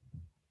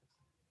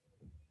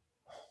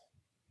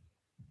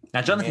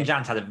 Now, Jonathan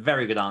Janz had a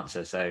very good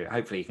answer, so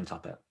hopefully you can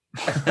top it.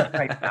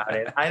 I got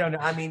it. I don't know.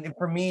 I mean,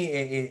 for me,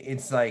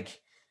 it's like,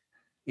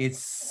 it's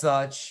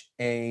such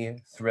a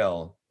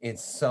thrill.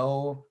 It's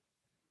so,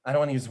 I don't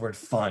want to use the word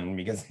fun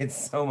because it's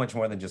so much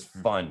more than just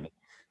fun.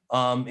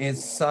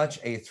 It's such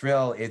a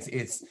thrill.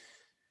 It's,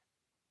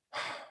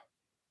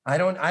 I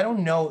don't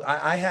know.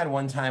 I had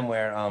one time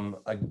where,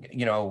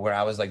 where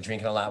I was like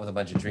drinking a lot with a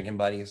bunch of drinking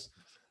buddies.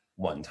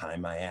 One time,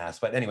 my ass.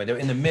 But anyway, they're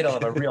in the middle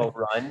of a real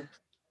run.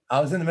 I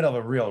was in the middle of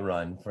a real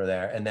run for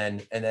there, and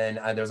then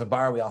there was a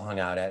bar we all hung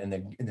out at,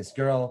 and this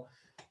girl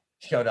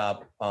showed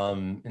up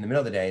in the middle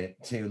of the day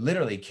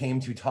literally came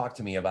to talk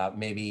to me about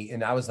maybe,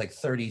 and I was like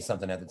 30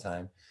 something at the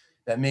time,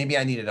 that maybe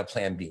I needed a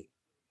plan B.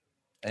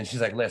 And she's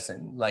like,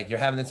 listen, like, you're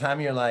having the time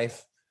of your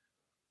life.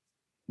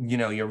 You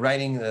know, you're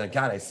writing,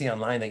 God, I see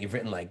online that you've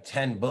written like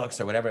 10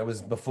 books or whatever. It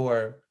was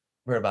before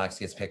Bird Box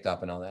gets picked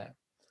up and all that.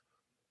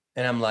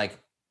 And I'm like,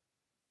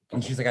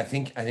 and she's like, I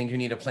think you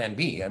need a plan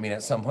B. I mean,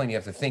 at some point you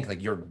have to think,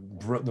 like, you're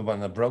one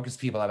of the brokest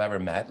people I've ever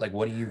met. Like,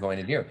 what are you going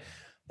to do?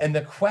 And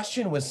the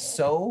question was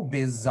so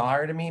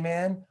bizarre to me,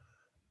 man,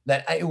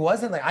 that it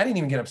wasn't like, I didn't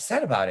even get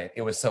upset about it.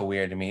 It was so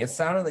weird to me. It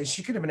sounded like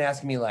she could have been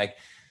asking me like,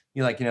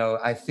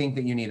 I think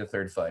that you need a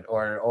third foot,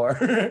 or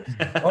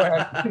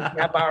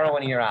I borrow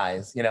one of your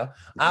eyes. You know,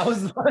 I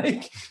was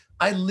like,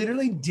 I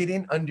literally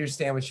didn't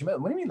understand what she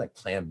meant. What do you mean, like,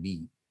 plan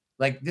B?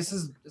 Like, this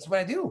is what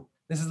I do.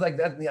 This is like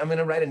that. I'm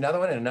gonna write another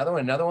one and another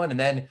one, another one, and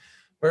then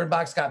Bird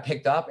Box got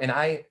picked up, and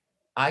I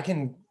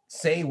can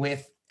say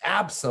with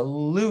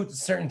absolute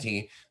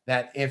certainty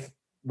that if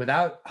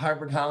without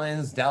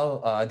HarperCollins,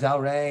 Del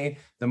Rey,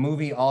 the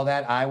movie, all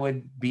that, I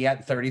would be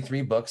at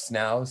 33 books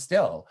now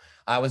still.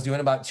 I was doing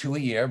about 2 a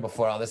year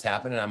before all this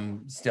happened, and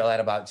I'm still at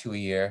about 2 a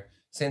year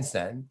since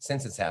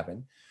it's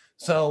happened.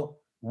 So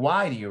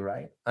why do you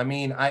write? I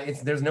mean,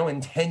 there's no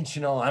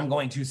intentional, I'm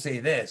going to say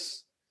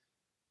this.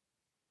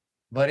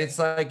 But it's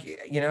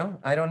like,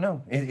 I don't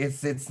know.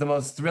 It's the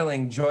most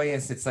thrilling,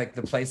 joyous. It's like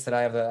the place that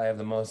I have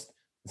the most,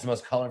 it's the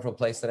most colorful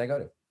place that I go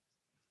to.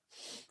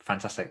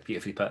 Fantastic.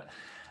 Beautifully put.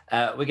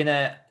 We're going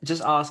to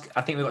just ask,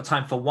 I think we've got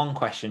time for one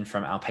question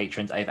from our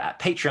patrons over at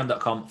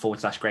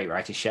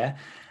patreon.com/greatwritershare.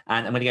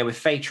 And I'm going to go with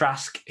Faye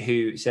Trask,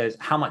 who says,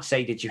 how much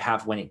say did you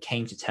have when it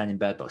came to turning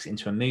Bird Box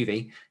into a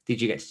movie?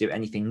 Did you get to do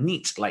anything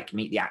neat, like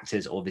meet the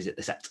actors or visit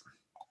the set?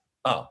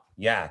 Oh,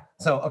 yeah.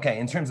 So, okay,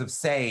 in terms of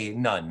say,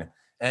 none.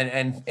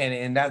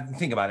 And that,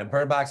 think about it.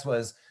 Bird Box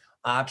was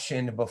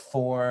optioned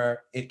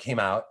before it came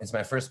out. It's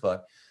my first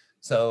book.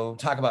 So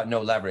talk about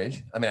no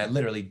leverage. I mean, I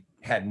literally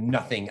had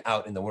nothing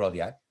out in the world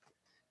yet.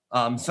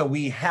 So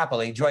we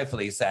happily,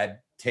 joyfully said,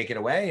 take it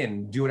away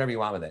and do whatever you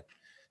want with it.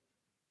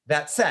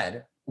 That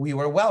said, we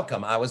were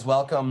welcome. I was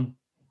welcome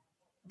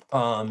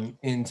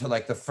into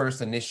like the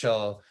first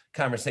initial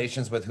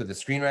conversations with who the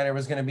screenwriter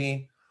was going to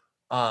be.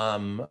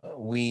 I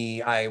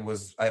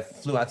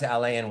flew out to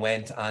LA and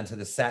went onto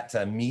the set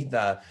to meet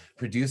the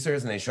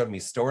producers, and they showed me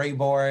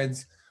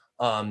storyboards.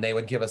 They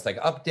would give us like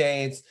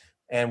updates,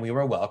 and we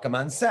were welcome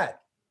on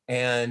set.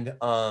 And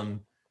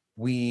Allison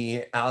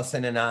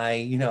and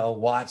I,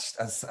 watched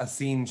a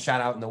scene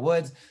shot out in the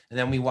woods, and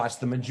then we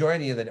watched the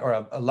majority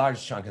of a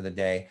large chunk of the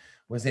day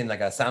was in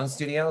like a sound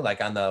studio,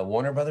 like on the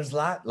Warner Brothers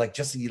lot, like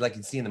just like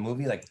you'd see in the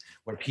movie, like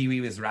where Pee-wee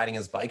was riding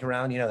his bike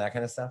around, that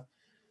kind of stuff.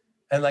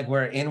 And like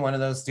we're in one of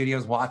those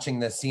studios watching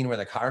the scene where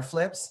the car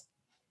flips,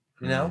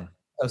 So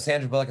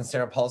Sandra Bullock and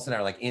Sarah Paulson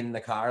are like in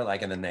the car,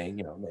 like, and then they,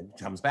 it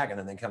comes back, and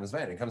then it comes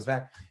back, and it comes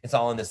back. It's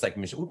all in this like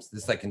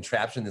this like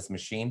contraption, this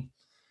machine.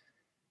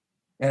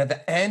 And at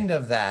the end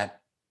of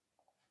that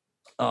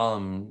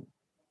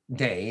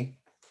day,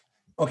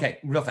 okay,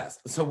 real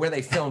fast. So where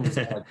they filmed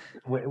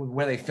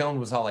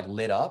was all like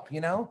lit up,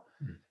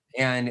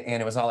 and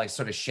it was all like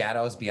sort of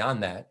shadows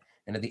beyond that.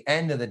 And at the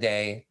end of the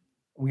day,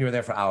 we were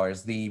there for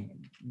hours.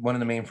 One of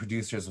the main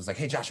producers was like,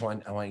 hey, Josh,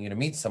 I want you to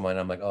meet someone.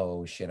 I'm like,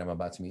 oh shit, I'm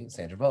about to meet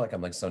Sandra Bullock.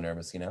 I'm like so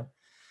nervous,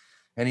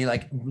 And he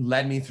like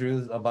led me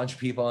through a bunch of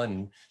people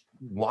and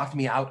walked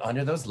me out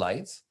under those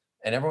lights,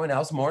 and everyone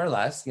else more or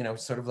less,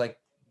 sort of like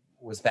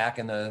was back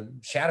in the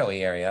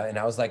shadowy area. And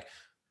I was like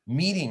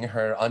meeting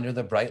her under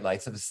the bright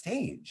lights of the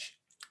stage.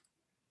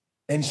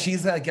 And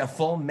she's like a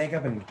full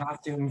makeup and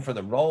costume for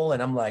the role.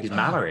 And I'm like,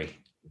 Mallory.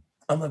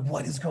 I'm like,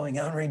 what is going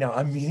on right now?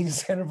 I'm meeting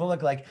Sandra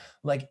Bullock like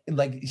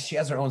she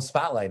has her own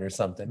spotlight or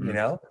something, you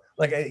know?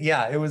 Like,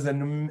 yeah, it was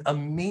an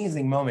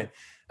amazing moment.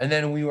 And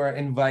then we were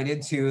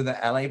invited to the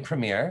LA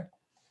premiere.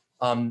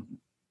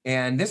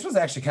 And this was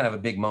actually kind of a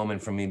big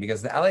moment for me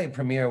because the LA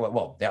premiere,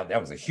 well, that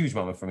was a huge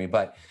moment for me,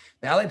 but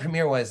the LA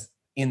premiere was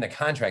in the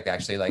contract,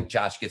 actually. Like,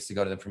 Josh gets to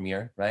go to the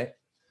premiere, right?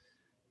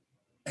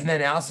 And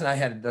then Allison and I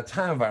had the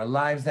time of our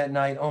lives that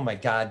night. Oh my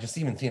God, just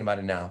even thinking about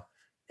it now.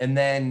 And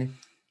then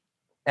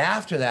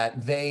after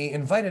that, they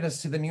invited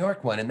us to the New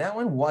York one, and that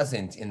one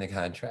wasn't in the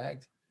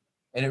contract.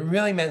 And it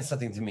really meant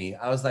something to me.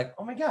 I was like,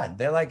 oh my God,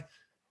 they're like,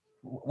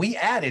 we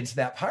added to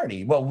that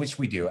party. Well, which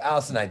we do.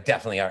 Allison and I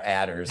definitely are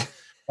adders.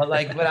 But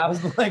I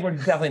was like, we're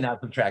definitely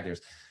not subtractors.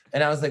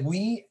 And I was like,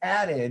 we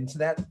added to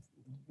that,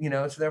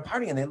 to their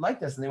party, and they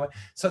liked us, and they went.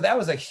 So that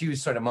was a huge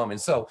sort of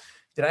moment. So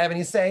did I have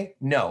any say?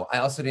 No, I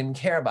also didn't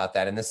care about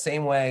that. In the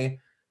same way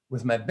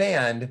with my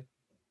band,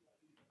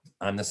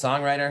 I'm the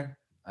songwriter.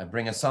 I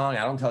bring a song.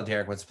 I don't tell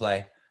Derek what to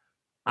play.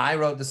 I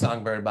wrote the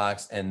song Bird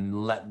Box,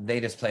 and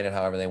they just played it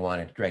however they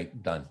wanted.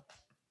 Great, done.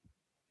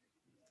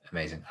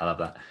 Amazing. I love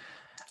that.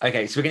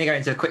 Okay, so we're going to go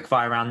into a quick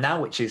fire round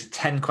now, which is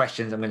 10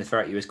 questions I'm going to throw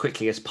at you as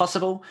quickly as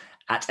possible.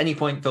 At any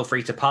point, feel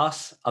free to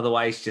pass.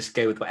 Otherwise, just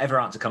go with whatever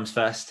answer comes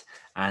first.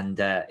 And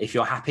if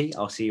you're happy,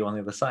 I'll see you on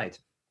the other side.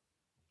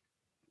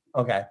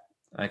 Okay.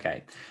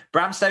 Okay.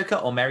 Bram Stoker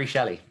or Mary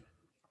Shelley?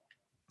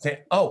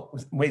 Say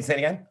it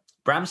again.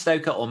 Bram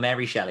Stoker or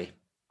Mary Shelley?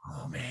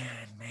 Oh, man.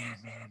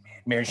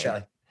 Mary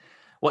Shelley.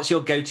 What's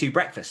your go-to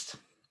breakfast?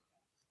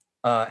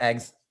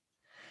 Eggs.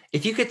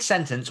 If you could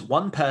sentence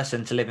one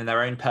person to live in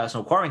their own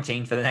personal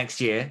quarantine for the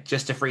next year,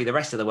 just to free the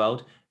rest of the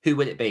world, who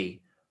would it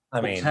be?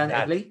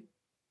 Alternatively,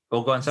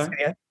 go on,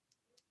 sorry.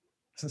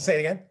 Say it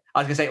again. I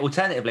was going to say,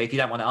 alternatively, if you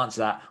don't want to answer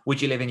that,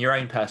 would you live in your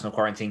own personal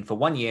quarantine for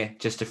 1 year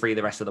just to free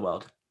the rest of the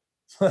world?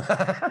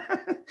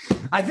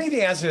 I think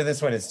the answer to this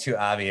one is too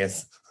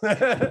obvious.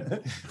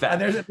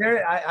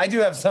 I do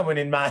have someone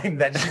in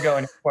mind that should go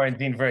in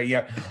quarantine for a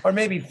year, or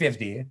maybe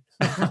 50.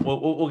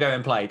 we'll go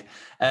implied.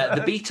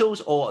 The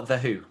Beatles or The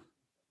Who?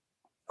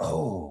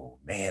 Oh,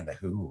 man, The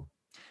Who.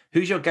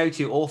 Who's your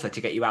go-to author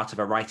to get you out of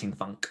a writing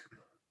funk?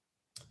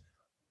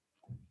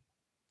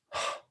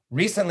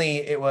 Recently,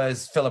 it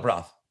was Philip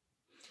Roth.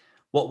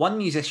 What one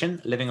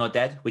musician, living or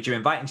dead, would you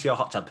invite into your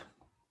hot tub?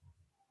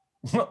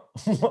 No,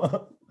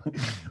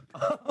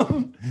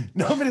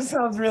 but it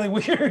sounds really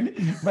weird.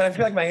 But I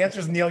feel like my answer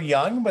is Neil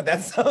Young, but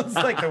that sounds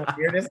like the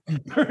weirdest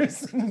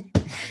person.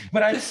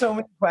 But I have so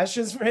many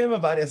questions for him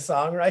about his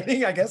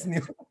songwriting. I guess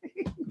Neil.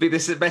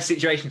 This is the best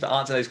situation to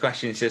answer those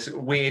questions, just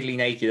weirdly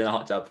naked in a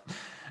hot tub.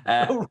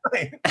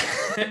 Right.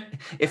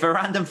 If a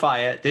random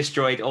fire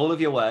destroyed all of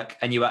your work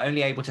and you were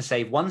only able to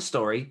save one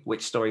story,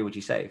 which story would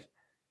you save?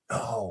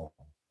 Oh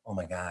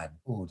my God.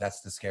 Ooh, that's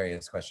the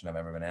scariest question I've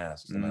ever been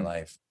asked in my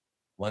life.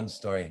 One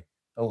story.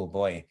 Oh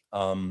boy.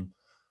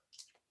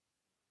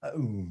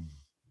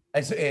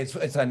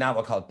 It's a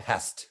novel called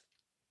Pest.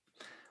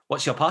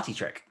 What's your party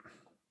trick?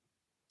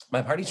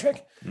 My party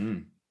trick?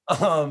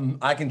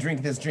 I can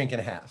drink this drink in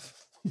half.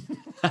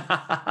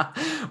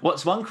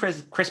 What's one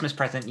Christmas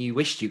present you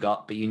wished you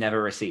got but you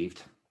never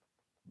received?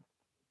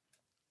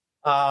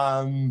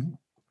 No,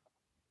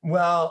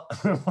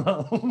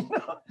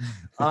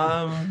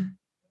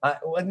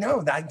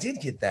 I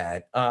did get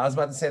that. I was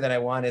about to say that I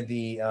wanted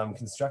the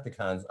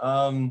Constructicons.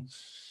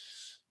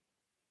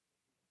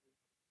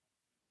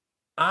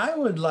 I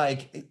would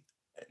like.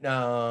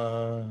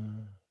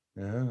 Man,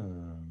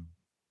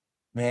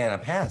 I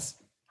pass.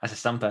 That's a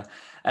stumper.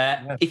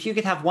 If you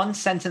could have one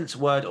sentence,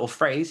 word, or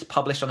phrase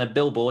published on a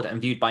billboard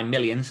and viewed by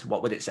millions,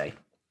 what would it say?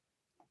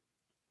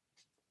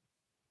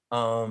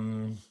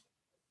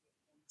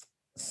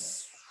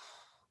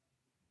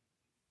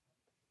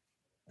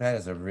 That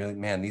is a really,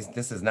 man,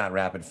 this is not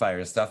rapid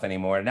fire stuff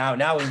anymore.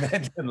 Now we've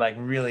mentioned like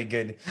really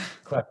good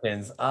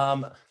questions.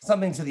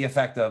 Something to the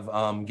effect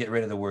of get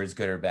rid of the words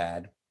good or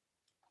bad.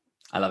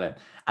 I love it.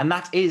 And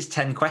that is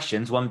 10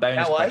 questions, one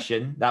bonus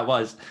question. That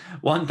was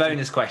one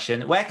bonus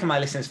question. Where can my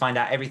listeners find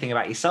out everything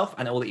about yourself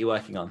and all that you're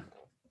working on?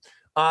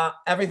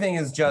 Everything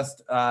is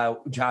just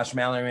Josh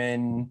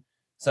Malerman.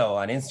 So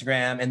on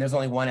Instagram, and there's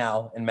only one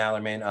L in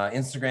Malerman,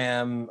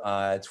 Instagram,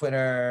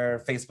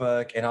 Twitter,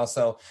 Facebook, and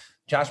also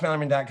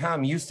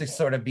joshmalerman.com used to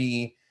sort of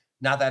be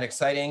not that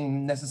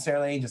exciting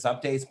necessarily, just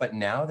updates, but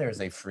now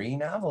there's a free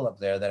novel up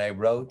there that I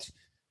wrote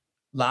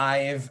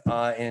live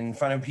in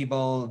front of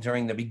people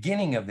during the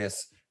beginning of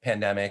this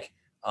pandemic.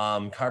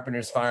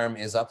 Carpenter's Farm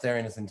is up there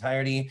in its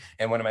entirety.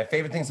 And one of my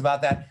favorite things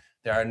about that,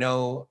 there are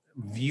no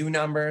view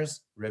numbers,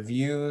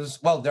 reviews.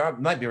 Well,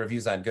 might be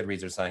reviews on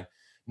Goodreads or something.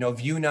 No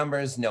view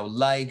numbers, no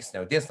likes,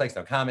 no dislikes,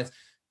 no comments.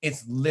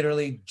 It's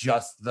literally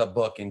just the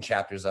book in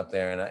chapters up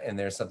there. And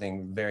there's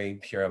something very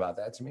pure about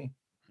that to me.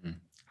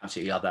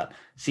 Absolutely love that.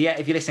 So yeah,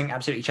 if you're listening,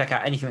 absolutely check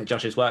out anything that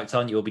Josh has worked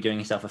on. You will be doing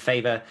yourself a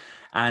favor.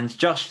 And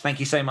Josh, thank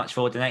you so much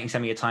for donating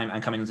some of your time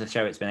and coming on the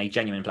show. It's been a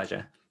genuine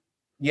pleasure.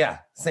 Yeah,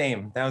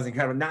 same. That was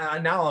incredible.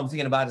 Now I'm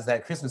thinking about it as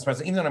that Christmas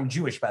present, even though I'm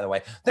Jewish, by the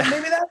way. Then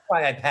maybe that's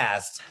why I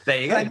passed.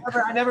 There you go.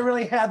 I never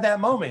really had that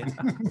moment.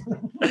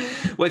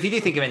 Well, if you do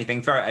think of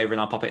anything, throw it over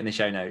and I'll pop it in the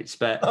show notes.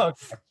 But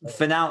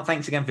for now,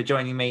 thanks again for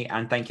joining me,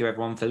 and thank you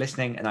everyone for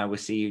listening, and I will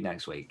see you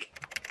next week.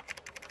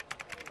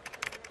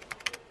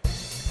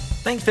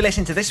 Thanks for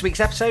listening to this week's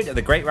episode of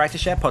the Great Writer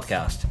Share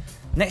podcast.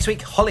 Next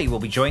week, Holly will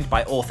be joined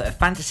by author of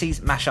Fantasies,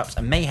 Mashups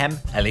and Mayhem,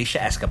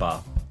 Alicia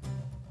Escobar.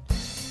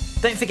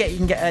 Don't forget you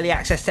can get early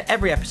access to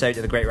every episode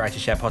of the Great Writer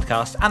Share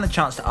podcast and the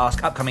chance to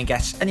ask upcoming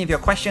guests any of your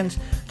questions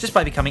just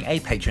by becoming a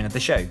patron of the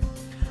show.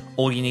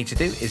 All you need to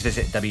do is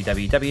visit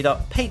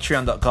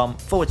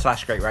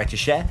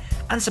www.patreon.com/greatwritershare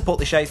and support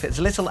the show for as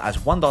little as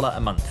 $1 a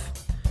month.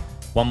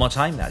 One more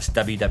time, that's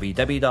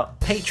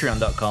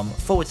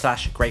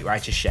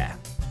www.patreon.com/greatwritershare.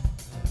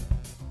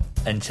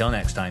 Until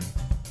next time.